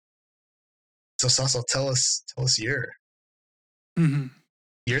 So Sasso, tell us your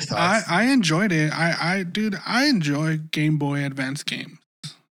thoughts. I enjoyed it. I enjoy Game Boy Advance games.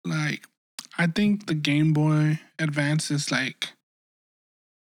 Like, I think the Game Boy Advance is like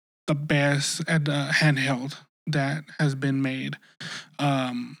the best at the handheld that has been made.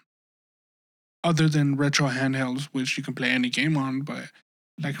 Other than retro handhelds, which you can play any game on, but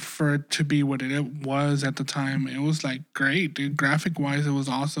like for it to be what it was at the time, it was like great, dude. Graphic wise, it was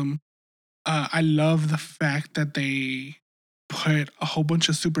awesome. I love the fact that they put a whole bunch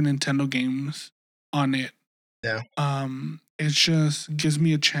of Super Nintendo games on it. Yeah. It just gives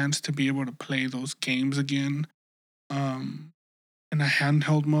me a chance to be able to play those games again. In a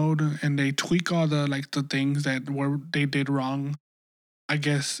handheld mode, and they tweak all the things that they did wrong, I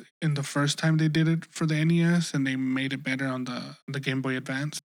guess, in the first time they did it for the NES, and they made it better on the Game Boy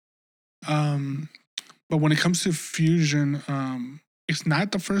Advance. But when it comes to Fusion, it's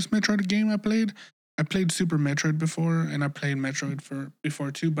not the first Metroid game I played. I played Super Metroid before, and I played Metroid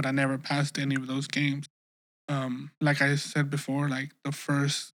before too, but I never passed any of those games. Like I said before, like the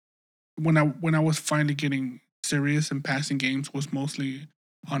first when I was finally getting serious and passing games was mostly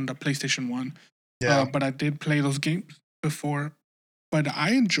on the PlayStation 1. Yeah. But I did play those games before. But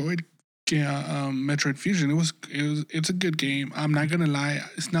I enjoyed Metroid Fusion. It's a good game. I'm not gonna lie,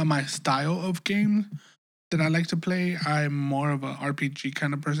 it's not my style of game that I like to play. I'm more of a RPG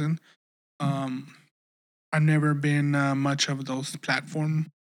kind of person. I've never been much of those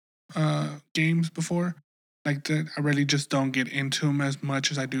platform games before. Like that, I really just don't get into them as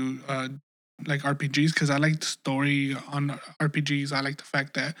much as I do like RPGs, because I like the story on RPGs. I like the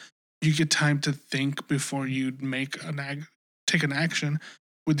fact that you get time to think before you take an action.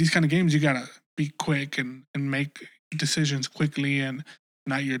 With these kind of games, you gotta be quick and make decisions quickly, and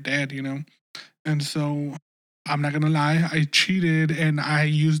not you're dead, And so I'm not gonna lie, I cheated and I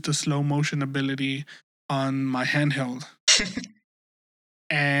used the slow motion ability on my handheld.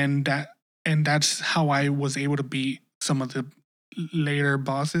 and that's how I was able to beat some of the later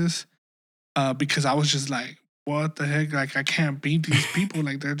bosses. Because I was just like, what the heck? Like, I can't beat these people.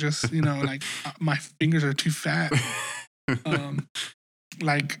 Like, they're just, like my fingers are too fat.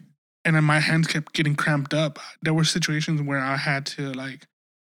 Like, and then my hands kept getting cramped up. There were situations where I had to like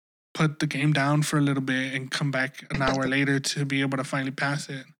put the game down for a little bit and come back an hour later to be able to finally pass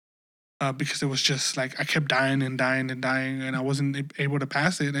it. Because it was just like I kept dying and dying and dying, and I wasn't able to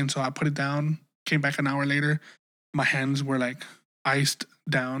pass it. And so I put it down, came back an hour later. My hands were like iced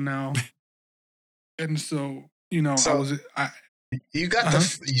down now. And so, you got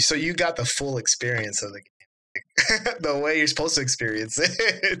the full experience of the game. the way you're supposed to experience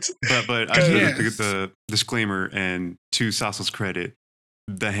it. But I feel the disclaimer, and to Sasso's credit,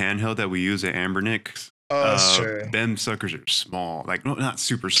 the handheld that we use at Ambernick, that's true. them suckers are small, like not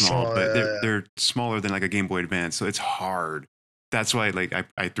super small, but they're smaller than like a Game Boy Advance, so it's hard. That's why like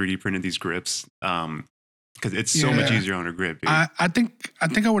I 3D printed these grips, because it's so much easier on a grip. Dude. I think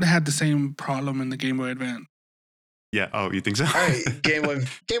I would have had the same problem in the Game Boy Advance. Yeah. Oh, you think so? All right, Game Boy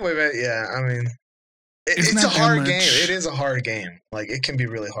Advance. Yeah, I mean, it's a hard game. It is a hard game. Like it can be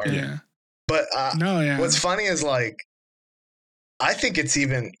really hard. Yeah. But what's funny is like, I think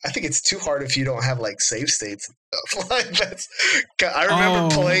it's too hard if you don't have like save states and stuff. Like I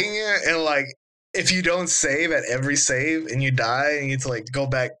remember playing it and like if you don't save at every save and you die and you have to like go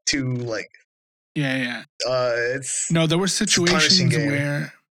back to like. Yeah. There were situations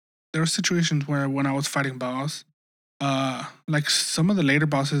where when I was fighting boss, like some of the later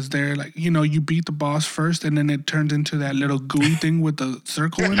bosses there, like, you beat the boss first and then it turns into that little gooey thing with the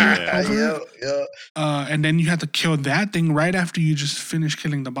circle in it. And then you have to kill that thing right after you just finish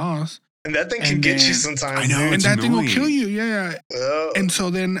killing the boss. And that thing can get you sometimes. I know, and that thing will kill you. Yeah. And so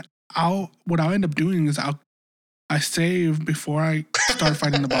then what I'll end up doing is I save before I start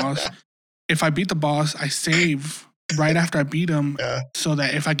fighting the boss. If I beat the boss, I save right after I beat him, so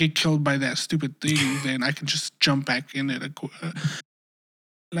that if I get killed by that stupid thing, then I can just jump back in it.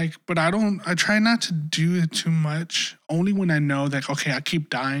 But I try not to do it too much. Only when I know that, okay, I keep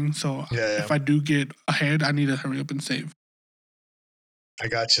dying. So if I do get ahead, I need to hurry up and save. I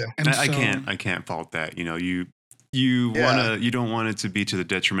gotcha. I can't fault that. You don't want it to be to the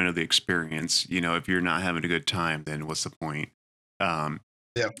detriment of the experience. If you're not having a good time, then what's the point?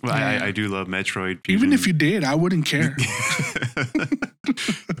 I do love Metroid Fusion. Even if you did, I wouldn't care.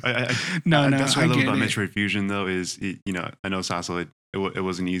 That's what I love about Metroid Fusion, though, is, I know, Sasso, it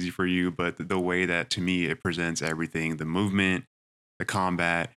wasn't easy for you, but the way that, to me, it presents everything, the movement, the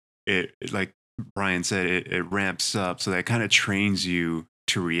combat, it like Bryan said, it ramps up, so that kind of trains you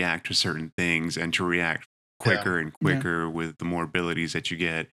to react to certain things and to react quicker and quicker with the more abilities that you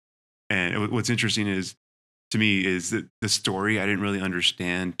get. And what's interesting to me is that the story I didn't really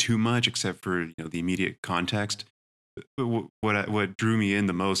understand too much, except for the immediate context. What drew me in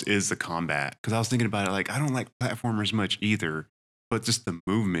the most is the combat, because I was thinking about it like I don't like platformers much either, but just the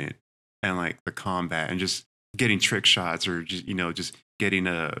movement and like the combat and just getting trick shots or just getting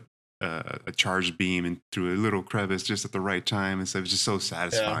a charged beam and through a little crevice just at the right time and stuff. It's just so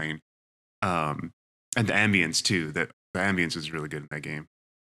satisfying. And the ambience too. The ambience is really good in that game.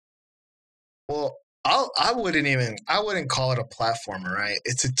 Well, I wouldn't call it a platformer, right?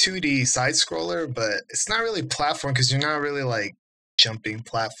 It's a 2D side scroller, but it's not really platform because you're not really like jumping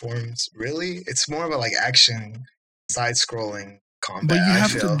platforms. Really, it's more of a like action side scrolling combat. But you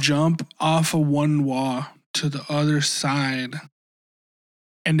have to jump off of one wall to the other side,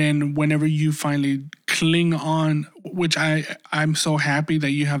 and then whenever you finally cling on, which I'm so happy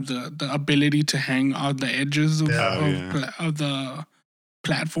that you have the ability to hang on the edges of the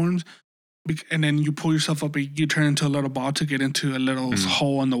platforms. And then you pull yourself up and you turn into a little ball to get into a little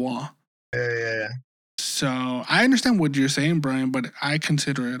hole in the wall. Yeah. So I understand what you're saying, Bryan, but I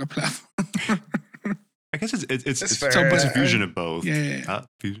consider it a platform. I guess it's fair. It's a fusion of both. Yeah.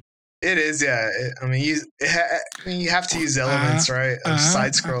 Fusion. It is, yeah. You have to use elements, right, of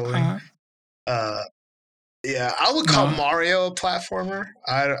side scrolling. Yeah, I would call Mario a platformer.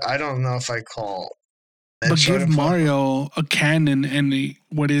 I don't know if I call. But give Mario a cannon and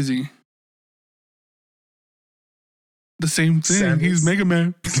what is he? The same thing. Samus. He's Mega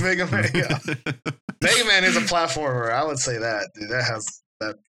Man. He's Mega Man. Yeah. Mega Man is a platformer. I would say that. Dude,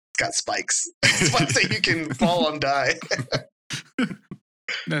 that got spikes. Spikes that you can fall and die.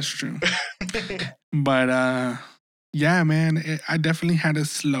 That's true. But yeah, man, I definitely had to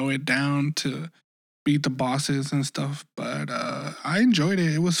slow it down to beat the bosses and stuff. But I enjoyed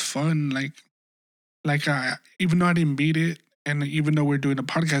it. It was fun. Like even though I didn't beat it, and even though we're doing a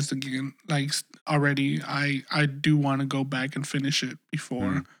podcast again, like already, I do want to go back and finish it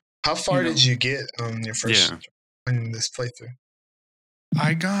before. How far did you get on your first in this playthrough?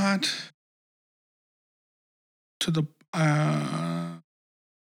 I got to the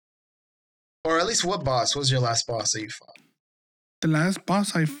or at least what boss was your last boss that you fought? The last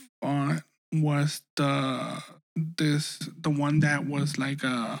boss I fought was the one that was like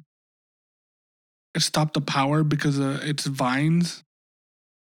it stopped the power because it's vines.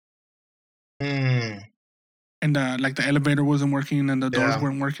 And like the elevator wasn't working and the doors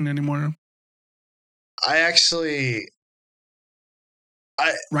weren't working anymore. Right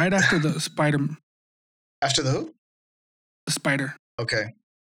after the spider. After the who? The spider. Okay.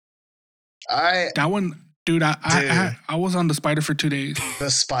 That one Dude, I was on the spider for 2 days.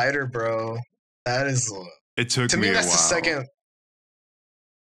 The spider, bro. That is. It took to me. That's a while. The second.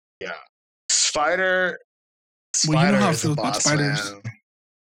 Yeah, spider. Well, you know how I is feel a boss, about spiders. man.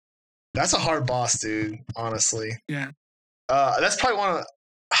 That's a hard boss, dude. Honestly. Yeah. That's probably one of.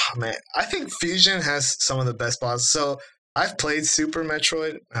 Oh, man, I think Fusion has some of the best bosses. So I've played Super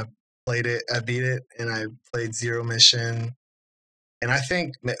Metroid. I've played it. I beat it, and I played Zero Mission. And I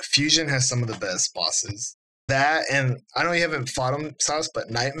think Fusion has some of the best bosses. That, and I know you haven't fought him, Sauce,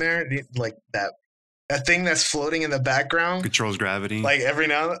 but Nightmare, like that thing that's floating in the background. Controls gravity. Like every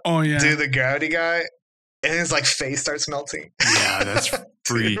now and then. Oh, yeah. Dude, the gravity guy, and his like face starts melting. Yeah, that's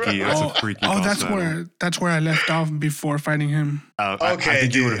freaky. That's a freaky boss. That's where I left off before fighting him. Okay, I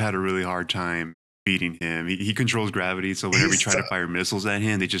think you would have had a really hard time beating him. He controls gravity, so whenever you try to fire missiles at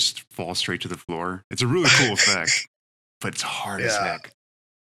him, they just fall straight to the floor. It's a really cool effect. But it's hard as heck.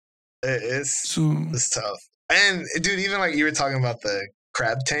 It's tough. And dude, even like you were talking about the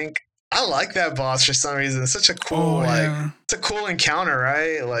crab tank, I like that boss for some reason. It's such a cool it's a cool encounter,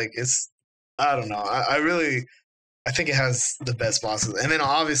 right? Like I don't know. I think it has the best bosses. And then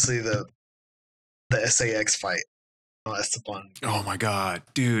obviously the SAX fight. Oh, that's the one. Oh my god,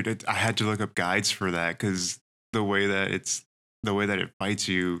 dude! I had to look up guides for that because the way that it fights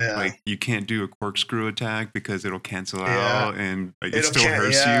you, like you can't do a corkscrew attack because it'll cancel out and like, it still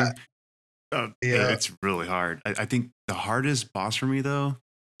hurts you. It's really hard. I think the hardest boss for me though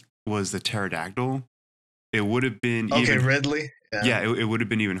was the pterodactyl. It would have been Ridley. It would have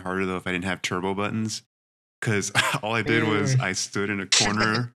been even harder though if I didn't have turbo buttons because all I did was I stood in a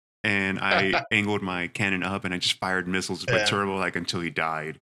corner and I angled my cannon up and I just fired missiles with turbo like until he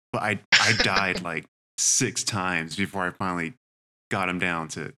died. But I died like 6 times before I finally got him down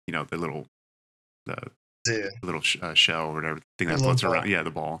to the little shell or whatever thing that floats around. Yeah,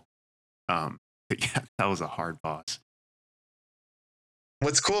 the ball. But yeah, that was a hard boss.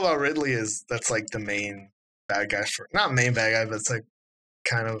 What's cool about Ridley is that's like the main bad guy not main bad guy, but it's like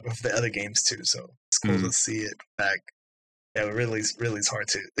kind of the other games too. So it's cool to see it back. Yeah, Ridley's hard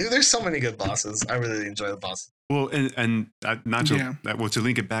too. There's so many good bosses. I really enjoy the bosses. Well, and not to to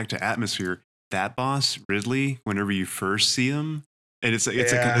link it back to atmosphere. That boss Ridley, whenever you first see him. And it's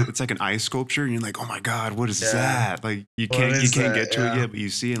like an ice sculpture, and you're like, oh my god, what is that? Like you can't get to it yet, but you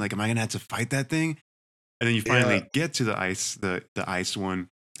see it, like, am I gonna have to fight that thing? And then you finally get to the ice one,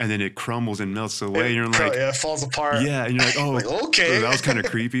 and then it crumbles and melts away, and you're like, it falls apart. Yeah, and you're like, oh, okay, that was kind of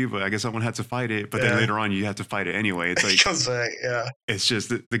creepy, but I guess I'm gonna have to fight it. But then later on, you have to fight it anyway. It's like it comes back. Yeah, it's just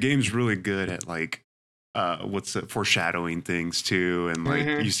the game's really good at like foreshadowing things too, and like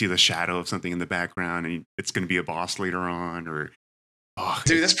you see the shadow of something in the background, and it's gonna be a boss later on, or. Oh,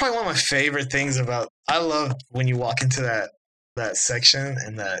 dude, that's probably one of my favorite things about. I love when you walk into that section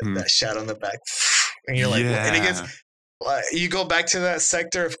and that shadow in the back, and you're like, and it gets. You go back to that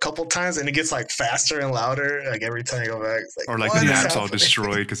sector a couple times, and it gets like faster and louder. Like every time you go back, it's like, or like the map's all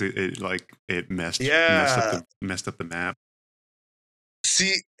destroyed because it messed up the map.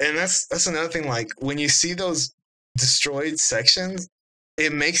 See, and that's another thing. Like when you see those destroyed sections,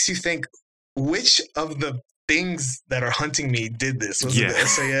 it makes you think which of the things that are hunting me did this. Was it the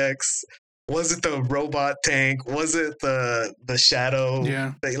SAX? Was it the robot tank? Was it the shadow?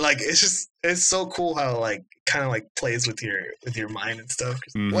 Yeah. Like it's so cool how like kind of like plays with your mind and stuff.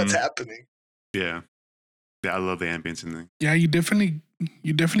 What's happening? Yeah. Yeah, I love the ambience in there. Yeah, you definitely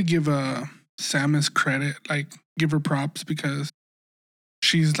give Samus credit, like give her props because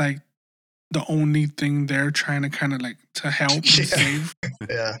she's like the only thing there trying to kind of like to help and save.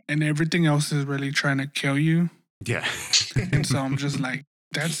 Yeah. And everything else is really trying to kill you. Yeah. And so I'm just like,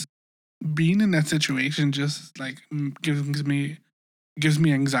 that's being in that situation just like gives me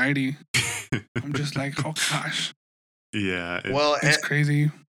anxiety. I'm just like, oh gosh. Yeah. It's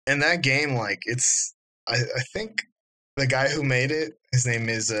crazy. And that game, like I think the guy who made it, his name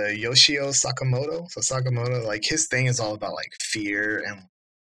is Yoshio Sakamoto. So Sakamoto, like his thing is all about like fear and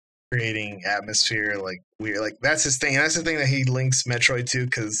creating atmosphere, like weird, like that's his thing. And that's the thing that he links Metroid to,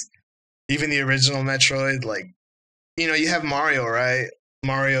 because even the original Metroid, like you have Mario, right?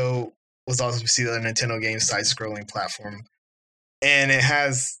 Mario was also see the Nintendo game side-scrolling platform, and it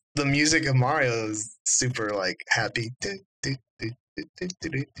has the music of Mario is super like happy, and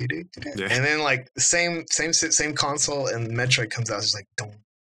then like the same console and Metroid comes out, it's just like dong,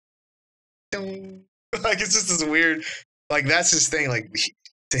 dong. Like it's just this weird, like that's his thing, like.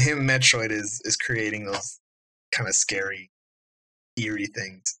 To him, Metroid is creating those kind of scary, eerie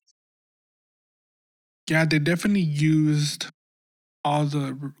things. Yeah, they definitely used all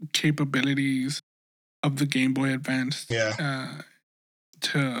the capabilities of the Game Boy Advance to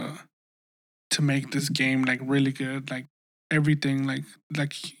to make this game like really good. Like everything, like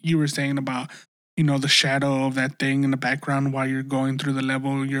you were saying about, you know, the shadow of that thing in the background while you're going through the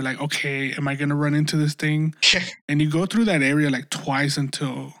level. You're like, okay, am I gonna run into this thing? And you go through that area like twice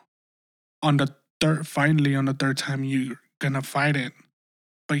until on the third time you're gonna fight it,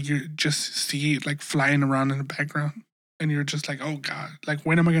 but you just see it like flying around in the background, and you're just like, oh god, like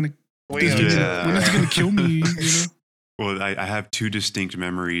when am I gonna? When is it gonna kill me? You know. Well, I have two distinct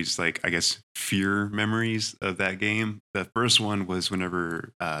memories, like I guess fear memories of that game. The first one was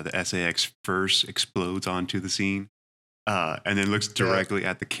whenever the SAX first explodes onto the scene, and then looks directly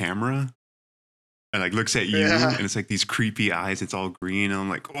at the camera, and like looks at you, and it's like these creepy eyes. It's all green, and I'm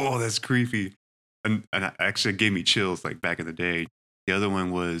like, oh, that's creepy, and it actually gave me chills like back in the day. The other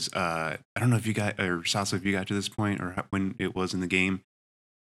one was I don't know if you got, or Salsa, if you got to this point or when it was in the game,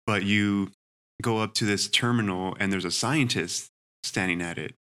 but you go up to this terminal and there's a scientist standing at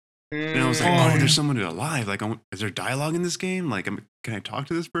it. And I was like, oh, there's someone alive. Like, is there dialogue in this game? Like, can I talk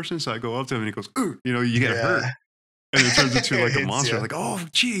to this person? So I go up to him and he goes, you know, you get hurt. And it turns into like a monster. Like, oh,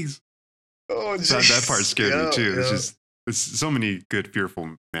 jeez. Oh, so that part scared me too. It's so many good,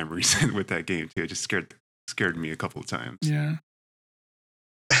 fearful memories with that game too. It just scared me a couple of times. Yeah.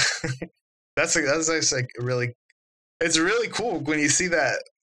 that's like really, it's really cool when you see that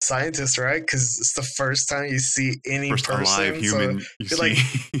scientist, right? Because it's the first time you see any person, alive human. So you're like,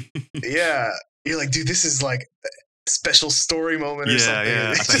 yeah, you're like, dude, this is like a special story moment or something. Yeah,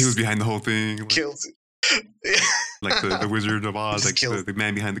 I thought he was behind the whole thing. Like, kills you. Like the Wizard of Oz, like the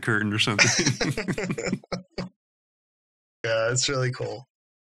man behind the curtain or something. Yeah, it's really cool.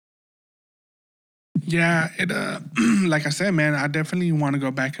 Yeah, it like I said, man, I definitely want to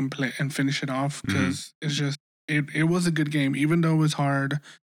go back and play and finish it off because it's just it was a good game, even though it was hard.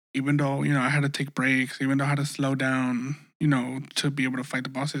 Even though, you know, I had to take breaks, even though I had to slow down, you know, to be able to fight the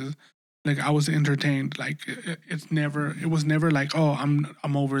bosses, like I was entertained. Like it was never like, oh, I'm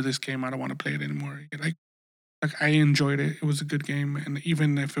over this game, I don't want to play it anymore. Like I enjoyed it. It was a good game, and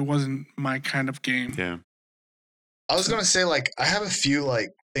even if it wasn't my kind of game. Yeah. I was gonna say, like, I have a few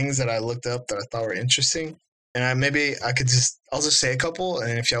like things that I looked up that I thought were interesting, and I'll just say a couple,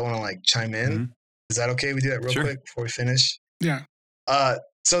 and if y'all want to like chime in, is that okay? We do that real quick before we finish. Yeah.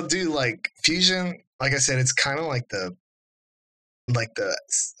 So, dude, like Fusion, like I said, it's kind of like the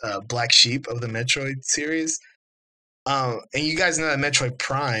black sheep of the Metroid series. And you guys know that Metroid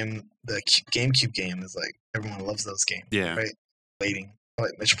Prime, the GameCube game, is like everyone loves those games. Yeah. Right. Waiting,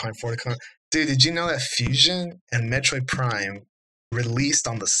 like Metroid Prime 4 to come. Dude, did you know that Fusion and Metroid Prime released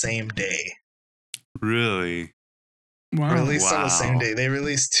on the same day? Really? Wow. Released on the same day. They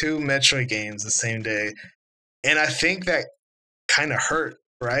released two Metroid games the same day, and I think that kind of hurt.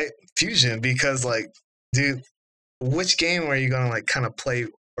 Right? Fusion, because like, dude, which game are you gonna like kind of play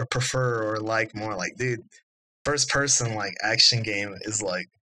or prefer or like more? Like, dude, first person like action game is like,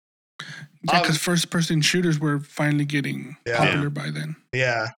 yeah, because first person shooters were finally getting popular by then.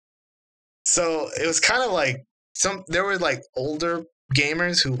 Yeah. So it was kind of like there were like older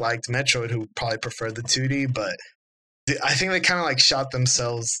gamers who liked Metroid who probably preferred the 2D, but I think they kind of like shot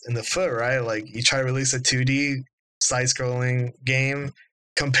themselves in the foot, right? Like you try to release a 2D side-scrolling game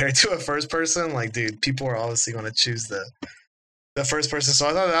compared to a first person, like, dude, people are obviously going to choose the first person. So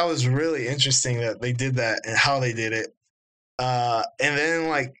I thought that was really interesting that they did that and how they did it. And then,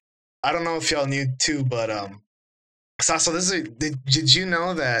 like, I don't know if y'all knew too, but Sasso, did you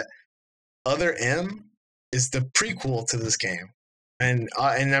know that Other M is the prequel to this game? And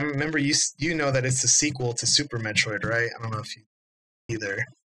I remember you know that it's a sequel to Super Metroid, right? I don't know if you either.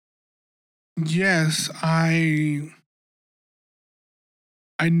 Yes, I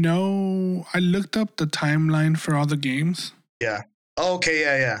know. I looked up the timeline for all the games. Yeah. Oh, okay.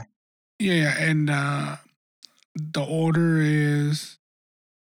 Yeah. Yeah, and the order is.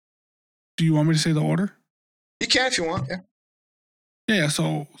 Do you want me to say the order? You can if you want. Yeah. Yeah.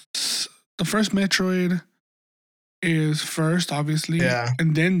 So the first Metroid is first, obviously. Yeah.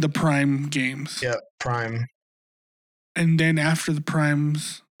 And then the Prime games. Yeah, Prime. And then after the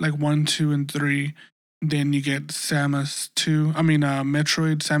Primes, like 1, 2, and 3. Then you get Samus 2. I mean,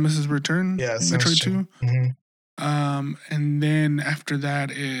 Metroid Samus's Return. Yeah, Metroid 2. Mm-hmm. And then after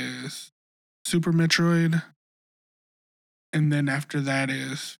that is Super Metroid. And then after that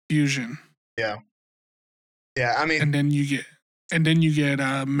is Fusion. Yeah. Yeah, I mean. And then you get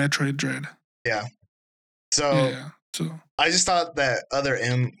Metroid Dread. Yeah. So I just thought that Other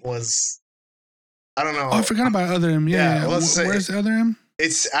M was. I don't know. Oh, I forgot about Other M. Yeah. Where's Other M?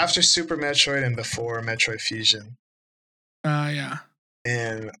 It's after Super Metroid and before Metroid Fusion. Yeah.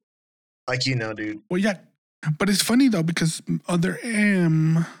 And like, you know, dude. Well, yeah. But it's funny though, because Other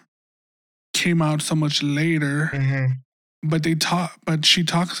M came out so much later. Mm-hmm. But she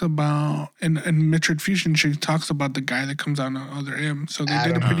talks about in Metroid Fusion, she talks about the guy that comes out on Other M. So they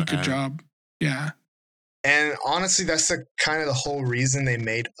did a pretty good job. Yeah. And honestly, that's the kind of the whole reason they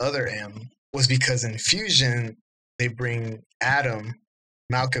made Other M was because in Fusion they bring Adam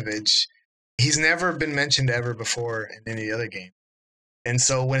Malkovich. He's never been mentioned ever before in any other game. And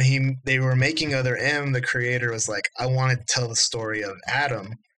so when they were making Other M, the creator was like, I want to tell the story of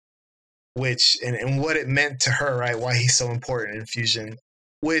Adam, which and what it meant to her, right? Why he's so important in Fusion,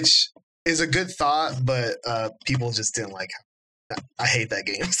 which is a good thought, but people just didn't like him. I hate that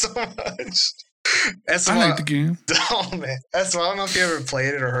game so much. I like the game. Oh man, I don't know if you ever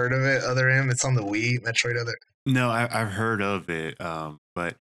played it or heard of it. Other M, it's on the Wii, Metroid Other. No, I've heard of it,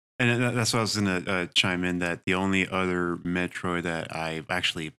 but that's what I was gonna chime in, that the only other Metroid that I've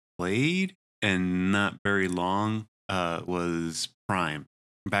actually played and not very long was Prime.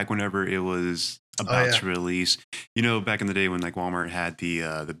 Back whenever it was about to release, back in the day when like Walmart had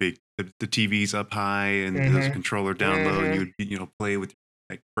the big the TVs up high and there was a controller down low, and you would play with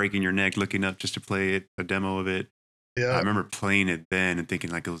like breaking your neck looking up just to play it, a demo of it. Yeah, I remember playing it then and thinking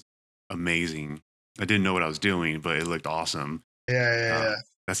like it was amazing. I didn't know what I was doing, but it looked awesome. Yeah.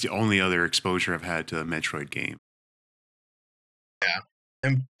 That's the only other exposure I've had to a Metroid game. Yeah,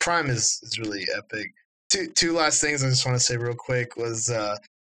 and Prime is really epic. Two last things I just want to say real quick was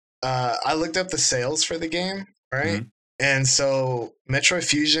I looked up the sales for the game, right? Mm-hmm. And so Metroid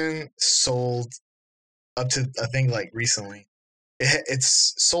Fusion sold up to, I think, like recently,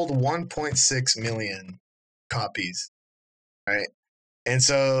 it's sold 1.6 million copies, right? And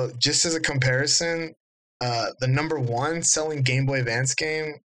so just as a comparison, the number one selling Game Boy Advance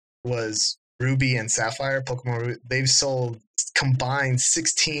game was Ruby and Sapphire, Pokemon Ruby. They've sold combined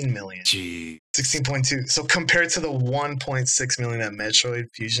 16 million. Gee. 16.2. So compared to the 1.6 million that Metroid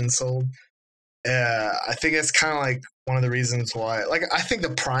Fusion sold, I think it's kind of like one of the reasons why. Like, I think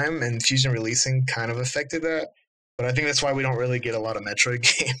the Prime and Fusion releasing kind of affected that, but I think that's why we don't really get a lot of Metroid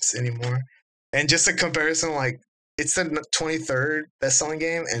games anymore. And just a comparison, like, it's the 23rd best-selling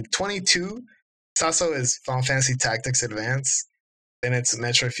game, and 22 Sasso is Final Fantasy Tactics Advance, then it's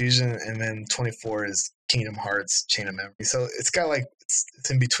Metroid Fusion, and then 24 is Kingdom Hearts Chain of Memory. So it's got like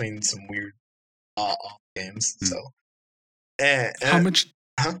it's in between some weird games. So and how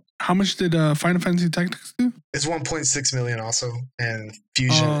much did Final Fantasy Tactics do? It's 1.6 million also, and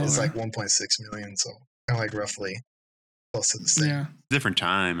Fusion is like 1.6 million. So kind of like roughly close to the same. Yeah, different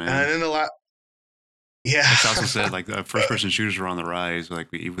time, man. And then yeah. Like also said, like first-person shooters were on the rise,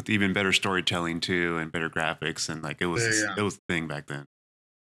 like with even better storytelling too, and better graphics, and like it was the thing back then.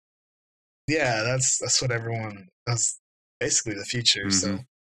 Yeah, that's what everyone. That's basically the future. Mm-hmm. So,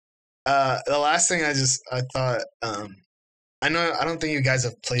 the last thing I thought, I don't think you guys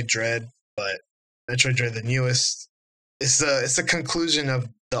have played Dread, but Metroid Dread, the newest, it's the conclusion of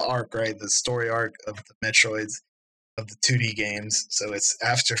the arc, right? The story arc of the Metroids, of the 2D games. So it's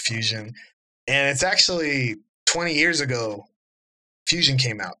after Fusion. And it's actually 20 years ago, Fusion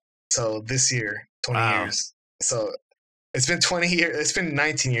came out. So this year, 20 years. So it's been 20 years. It's been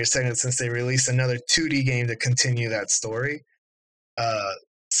 19 years since they released another 2D game to continue that story.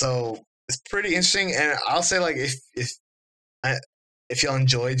 So it's pretty interesting. And I'll say, like, if y'all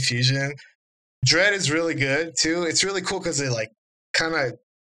enjoyed Fusion, Dread is really good too. It's really cool because it like kind of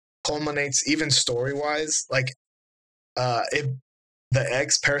culminates even story wise. Like, the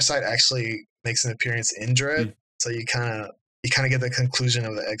X Parasite actually makes an appearance in Dread, so you kind of get the conclusion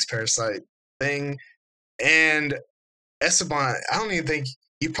of the X Parasite thing. And Esteban, I don't even think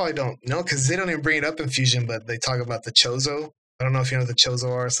you probably don't know because they don't even bring it up in Fusion, but they talk about the Chozo. I don't know if you know what the Chozo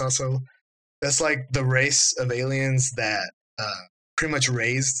are, Sasso. That's like the race of aliens that pretty much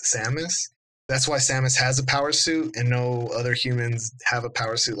raised Samus. That's why Samus has a power suit and no other humans have a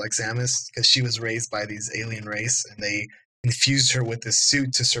power suit like Samus, because she was raised by these alien race and they infused her with this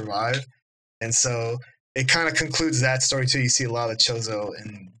suit to survive. And so it kind of concludes that story too. You see a lot of Chozo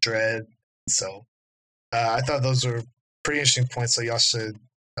in Dread. So I thought those were pretty interesting points. So y'all should,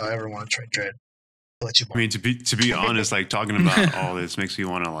 if ever want to try Dread, I'll let you borrow. I mean, to be honest, like talking about all this makes me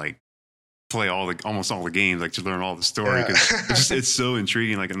want to like play almost all the games, like to learn all the story, because it's so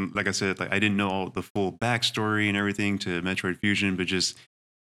intriguing. Like I said, like I didn't know all the full backstory and everything to Metroid Fusion, but just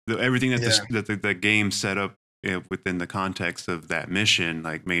everything that the game set up within the context of that mission,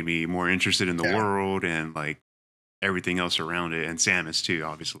 like made me more interested in the world and like everything else around it, and Samus too,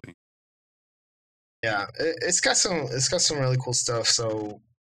 obviously. Yeah, it's got some really cool stuff. So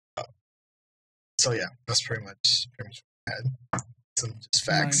yeah, that's pretty much what I had. Some just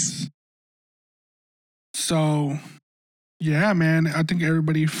facts. Nice. So Yeah, man. I think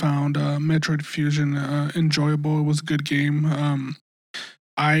everybody found Metroid Fusion enjoyable. It was a good game.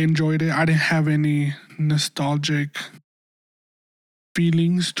 I enjoyed it. I didn't have any nostalgic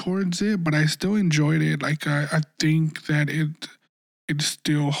feelings towards it, but I still enjoyed it. Like I think that it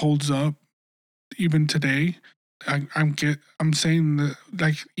still holds up even today. I'm saying that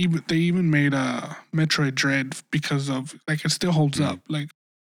like even they even made a Metroid Dread because of like it still holds up.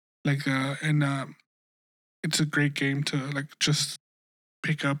 And it's a great game to like just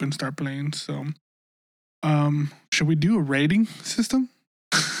pick up and start playing. So should we do a rating system?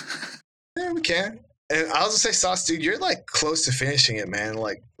 Yeah, we can. And I'll just say, Sauce, dude, you're like close to finishing it, man.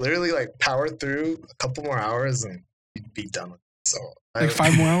 Like literally, like power through a couple more hours and you'd be done with it. So like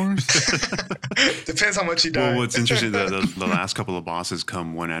 5 more hours. Depends how much you die. Well, what's interesting, the last couple of bosses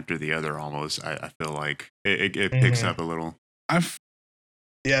come one after the other. Almost, I feel like it picks up a little.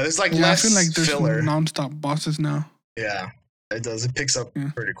 There's like less. I feel like there's filler. Non-stop bosses now. Yeah, it does. It picks up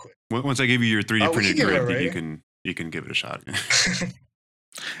pretty quick. Once I give you your 3D printed grip, you can give it a shot.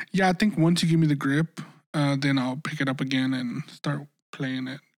 Yeah, I think once you give me the grip, then I'll pick it up again and start playing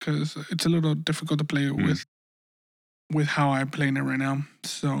it because it's a little difficult to play it with how I'm playing it right now.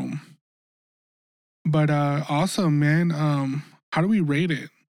 So, but awesome, man. How do we rate it?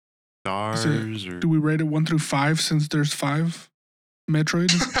 Stars? Do we rate it 1 through 5 since there's 5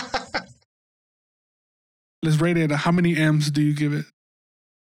 Metroid? Let's rate it. How many M's do you give it?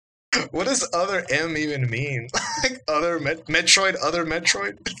 What does other M even mean? Like other Metroid, other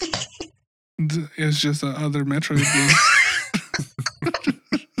Metroid? It's just a other Metroid game.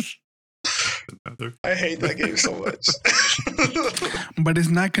 I hate that game so much. But it's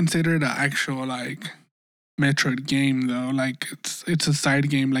not considered an actual like Metroid game though. Like it's a side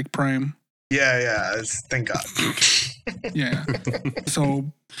game like Prime. Yeah. Thank God. Yeah.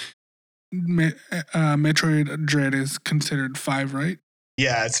 So Metroid Dread is considered 5, right?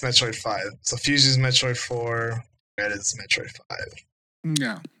 Yeah, it's Metroid 5. So Fusion's Metroid 4, Dread is Metroid 5.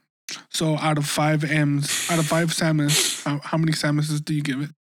 Yeah. So out of 5 Samus, how many Samuses do you give it?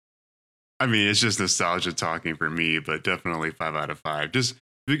 I mean, it's just nostalgia talking for me, but definitely 5 out of 5. Just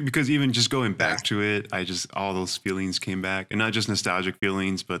because even just going back to it, all those feelings came back, and not just nostalgic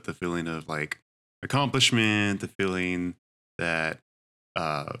feelings, but the feeling of like accomplishment, the feeling that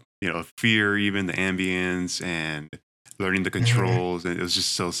fear, even the ambience, and learning the controls, and it was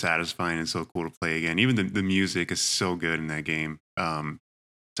just so satisfying and so cool to play again. Even the music is so good in that game.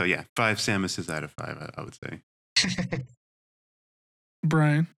 So yeah, 5 Samuses out of 5, I would say.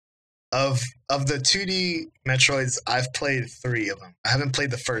 Brian, of the 2D Metroids, I've played 3 of them. I haven't played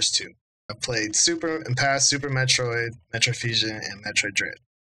the first 2. I've played Super Metroid, Metroid Fusion, and Metroid Dread.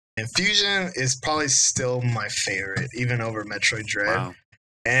 And Fusion is probably still my favorite, even over Metroid Dread. Wow.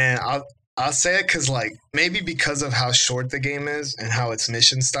 And I'll say it because, like, maybe because of how short the game is and how it's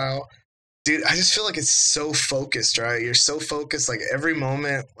mission style. Dude, I just feel like it's so focused, right? You're so focused, like, every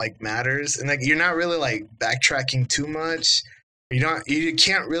moment, like, matters. And, like, you're not really, like, backtracking too much. You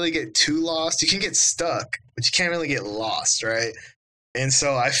can't really get too lost. You can get stuck, but you can't really get lost, right? And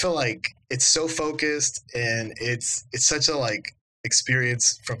so I feel like it's so focused, and it's such a, like,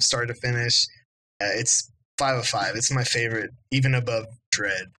 experience from start to finish. It's 5 of 5. It's my favorite, even above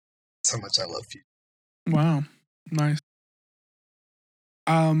Dread. That's how much I love you. Wow, nice.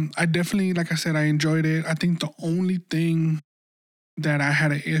 I definitely, like I said, I enjoyed it. I think the only thing that I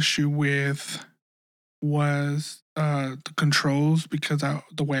had an issue with was the controls because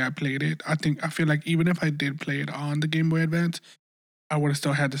the way I played it. I feel like even if I did play it on the Game Boy Advance, I would have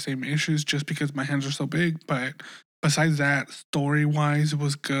still had the same issues just because my hands are so big. But besides that, story-wise, it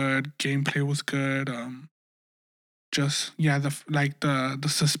was good. Gameplay was good. The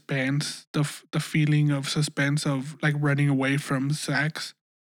suspense, the feeling of suspense of like running away from Sax.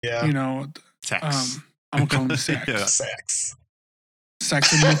 Yeah. You know, Sax. I'm gonna call him Sax. Yeah. Sax.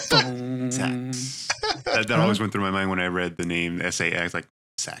 Saxophone. Sax. That always went through my mind when I read the name SAX, like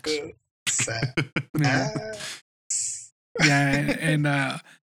Sax. Yeah, and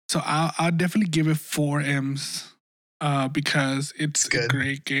so I'll definitely give it 4 M's because it's a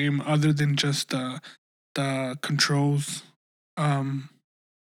great game. Other than just the controls,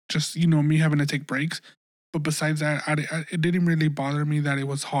 just me having to take breaks. But besides that, it didn't really bother me that it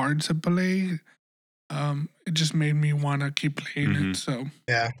was hard to play. It just made me want to keep playing it. So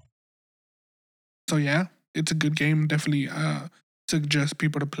yeah. So yeah, it's a good game. Definitely suggest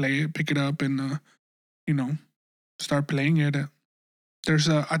people to play it, pick it up, and start playing it. There's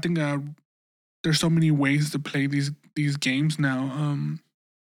I think there's so many ways to play these games now.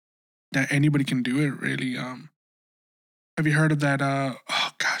 That anybody can do it. Really. Have you heard of that? Oh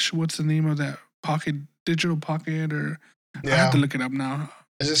gosh, what's the name of that digital pocket or I have to look it up now.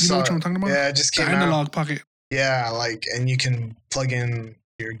 I just know what I'm talking about? Yeah, it just came the analog pocket. Yeah, like, and you can plug in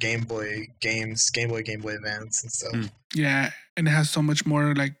your Game Boy games, Gameboy Advance and stuff. Yeah, and it has so much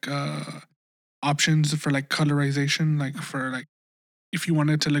more like options for like colorization, like for like if you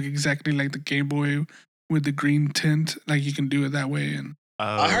wanted to look exactly like the Game Boy with the green tint, like you can do it that way. And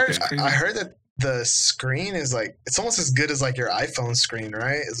I heard that the screen is like it's almost as good as like your iPhone screen,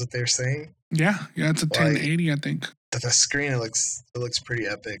 right? Is what they're saying. Yeah, it's a 1080, I think. The screen it looks pretty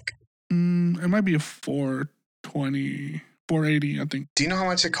epic. It might be a 420, 480, I think. Do you know how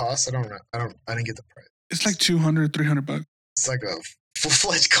much it costs? I didn't get the price. It's like $200-$300. It's like a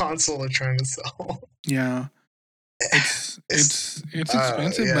full-fledged console they're trying to sell. Yeah. It's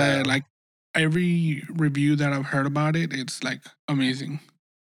expensive, but like every review that I've heard about it, it's like amazing.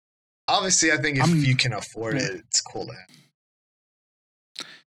 Obviously, I think if you can afford it, it's cool to have.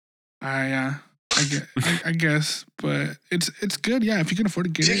 I guess, but it's good. Yeah, if you can afford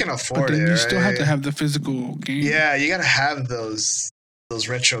to get it, you can afford but then it, you still have to have the physical game. Yeah, you gotta have those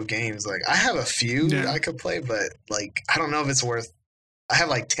retro games. Like I have a few I could play, but like I don't know if it's worth. I have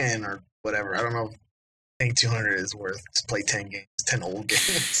like 10 or whatever. I don't know if paying $200 is worth to play 10 games, 10 old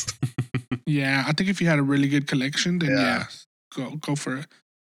games. Yeah, I think if you had a really good collection, then go for it.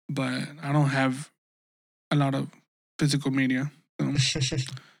 But I don't have a lot of physical media. So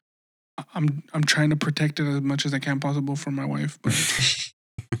I'm trying to protect it as much as I can possible for my wife, but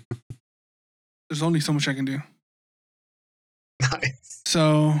there's only so much I can do. Nice.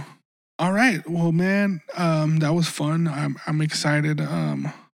 So, all right. Well, man, that was fun. I'm excited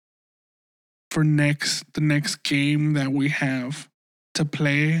for the next game that we have to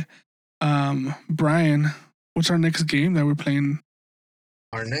play. Brian, what's our next game that we're playing?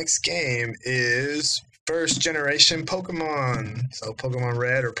 Our next game is first generation Pokemon. So Pokemon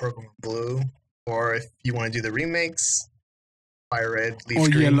Red or Pokemon Blue. Or if you want to do the remakes, Fire Red, Leaf or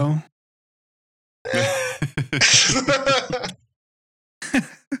Green. Yellow.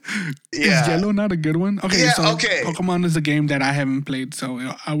 Is Yellow not a good one? Okay, Pokemon is a game that I haven't played, so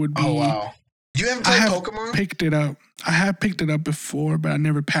I would be... Oh, wow. You haven't played Pokemon? Picked it up. I have picked it up before, but I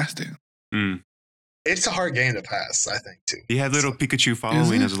never passed it. It's a hard game to pass, I think, too. You have little Pikachu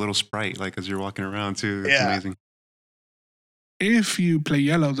following as a little sprite, like as you're walking around, too. It's amazing. If you play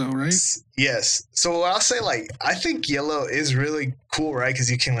Yellow, though, right? Yes. So I'll say, like, I think Yellow is really cool, right?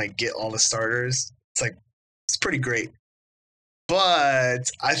 Because you can, like, get all the starters. It's, like, it's pretty great. But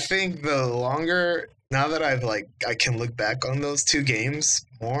I think the longer, now that I can look back on those two games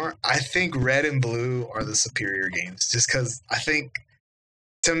more, I think Red and Blue are the superior games. Just because I think,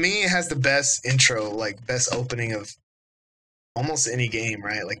 to me, it has the best intro, like, best opening of almost any game,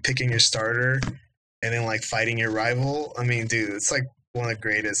 right? Like, picking your starter and then, like, fighting your rival. I mean, dude, it's, like, one of the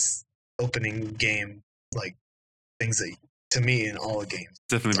greatest opening game, like, things that, to me, in all games.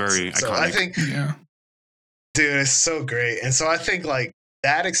 Definitely very iconic. So I think, dude, it's so great. And so I think, like,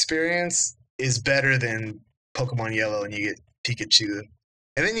 that experience is better than Pokemon Yellow and you get Pikachu.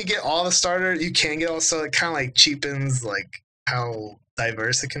 And then you get all the starters. You can get also, it kind of, like, cheapens, like, how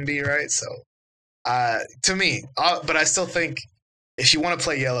diverse it can be, right? So, to me, but I still think if you want to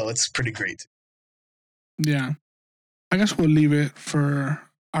play Yellow, it's pretty great. Yeah. I guess we'll leave it for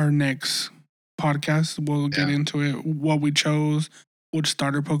our next podcast. We'll get into it, what we chose, which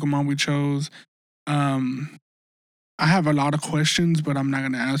starter Pokemon we chose. I have a lot of questions, but I'm not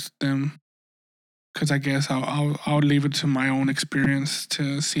going to ask them because I guess I'll leave it to my own experience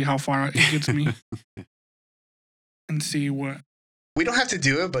to see how far it gets me and see what. We don't have to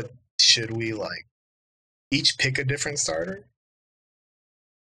do it, but should we, like, each pick a different starter?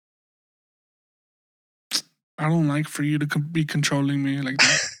 I don't like for you to be controlling me like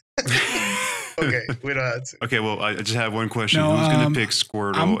that. Okay, we don't have to. Okay, well, I just have one question. No, who's going to pick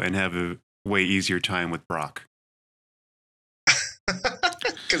Squirtle and have a way easier time with Brock?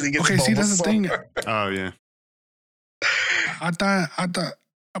 Because he gets see, that's the thing. Oh, yeah. I thought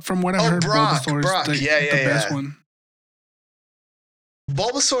from what I heard, Bulbasaur is the best one.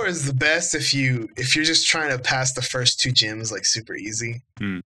 Bulbasaur is the best if you're just trying to pass the first two gyms, like, super easy.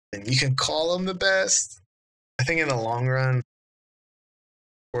 And you can call him the best. I think in the long run,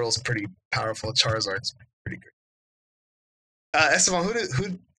 Squirtle's pretty powerful. Charizard's pretty good. Esteban,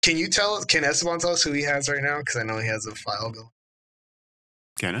 who can you tell us? Can Esteban tell us who he has right now? Because I know he has a file going.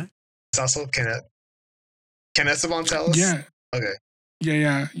 Can I? Sasso, can Esteban tell us? Yeah. Okay.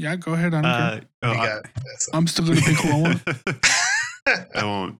 Yeah. Go ahead. I'm still going to pick one. I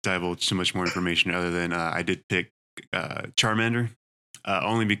won't divulge too much more information other than I did pick Charmander,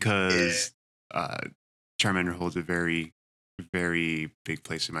 only because Charmander holds a very, very big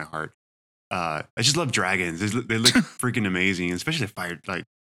place in my heart. I just love dragons. They look freaking amazing, especially fire. Like,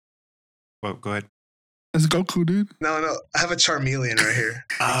 well, go ahead. That's Goku, dude. No, I have a Charmeleon right here.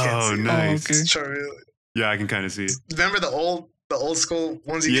 Oh, nice. Oh, okay. Charmeleon. Yeah, I can kind of see it. Remember the old school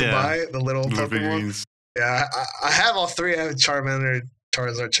ones you could buy, the little Pokemon. Figurines. Yeah, I have all three. I have Charmander,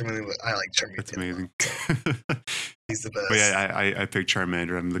 Charizard, Charmeleon, but I like Charmeleon. That's amazing. He's the best. But yeah, I picked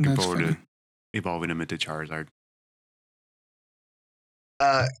Charmander. I'm looking forward to evolving him into Charizard.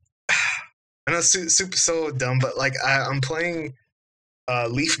 I know it's super so dumb, but like I'm playing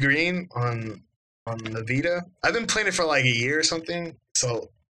Leaf Green on the Vita. I've been playing it for like a year or something, so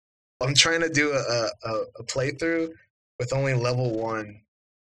I'm trying to do a playthrough with only level 1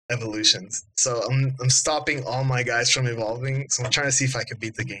 evolutions. So I'm stopping all my guys from evolving. So I'm trying to see if I can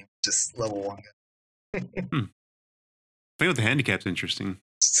beat the game just level 1 guy. Playing with the handicap's interesting.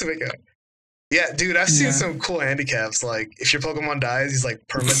 Yeah, dude, I've seen some cool handicaps. Like if your Pokemon dies, he's like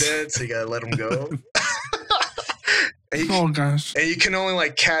permadead, so you gotta let him go. Gosh! And you can only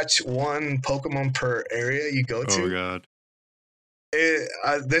like catch 1 Pokemon per area you go to. Oh god! They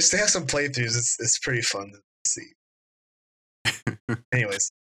have some playthroughs. It's pretty fun to see.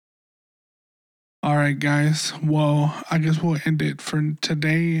 Anyways. All right, guys. Well, I guess we'll end it for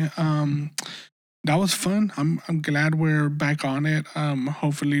today. That was fun. I'm glad we're back on it.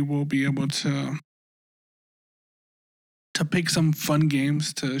 Hopefully we'll be able to pick some fun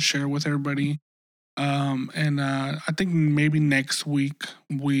games to share with everybody. And I think maybe next week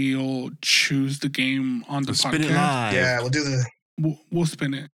we'll choose the game on the podcast. Spin it live. Yeah, we'll do the. We'll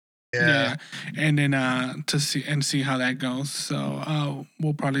spin it. Yeah. And then to see how that goes. So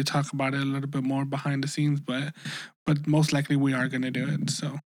we'll probably talk about it a little bit more behind the scenes, but most likely we are gonna do it.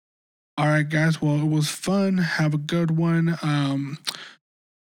 So all right, guys. Well, it was fun. Have a good one.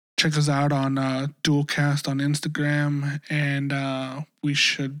 Check us out on Dualcast on Instagram, and we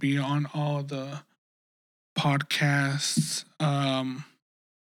should be on all the podcasts.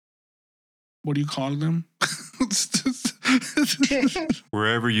 What do you call them?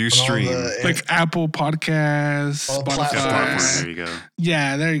 Wherever you stream. Like Apple Podcasts, Spotify. There you go.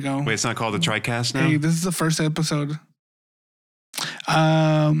 Yeah, there you go. Wait, it's not called the TriCast now? Hey, this is the first episode.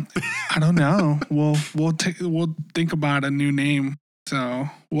 I don't know. We'll think about a new name. So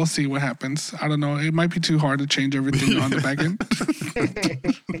we'll see what happens. I don't know. It might be too hard to change everything on the back end.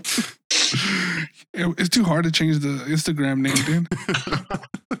 It's too hard to change the Instagram name, dude.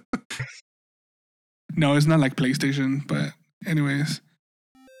 No, it's not like PlayStation, but anyways.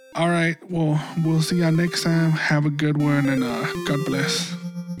 All right. Well, we'll see y'all next time. Have a good one, and God bless.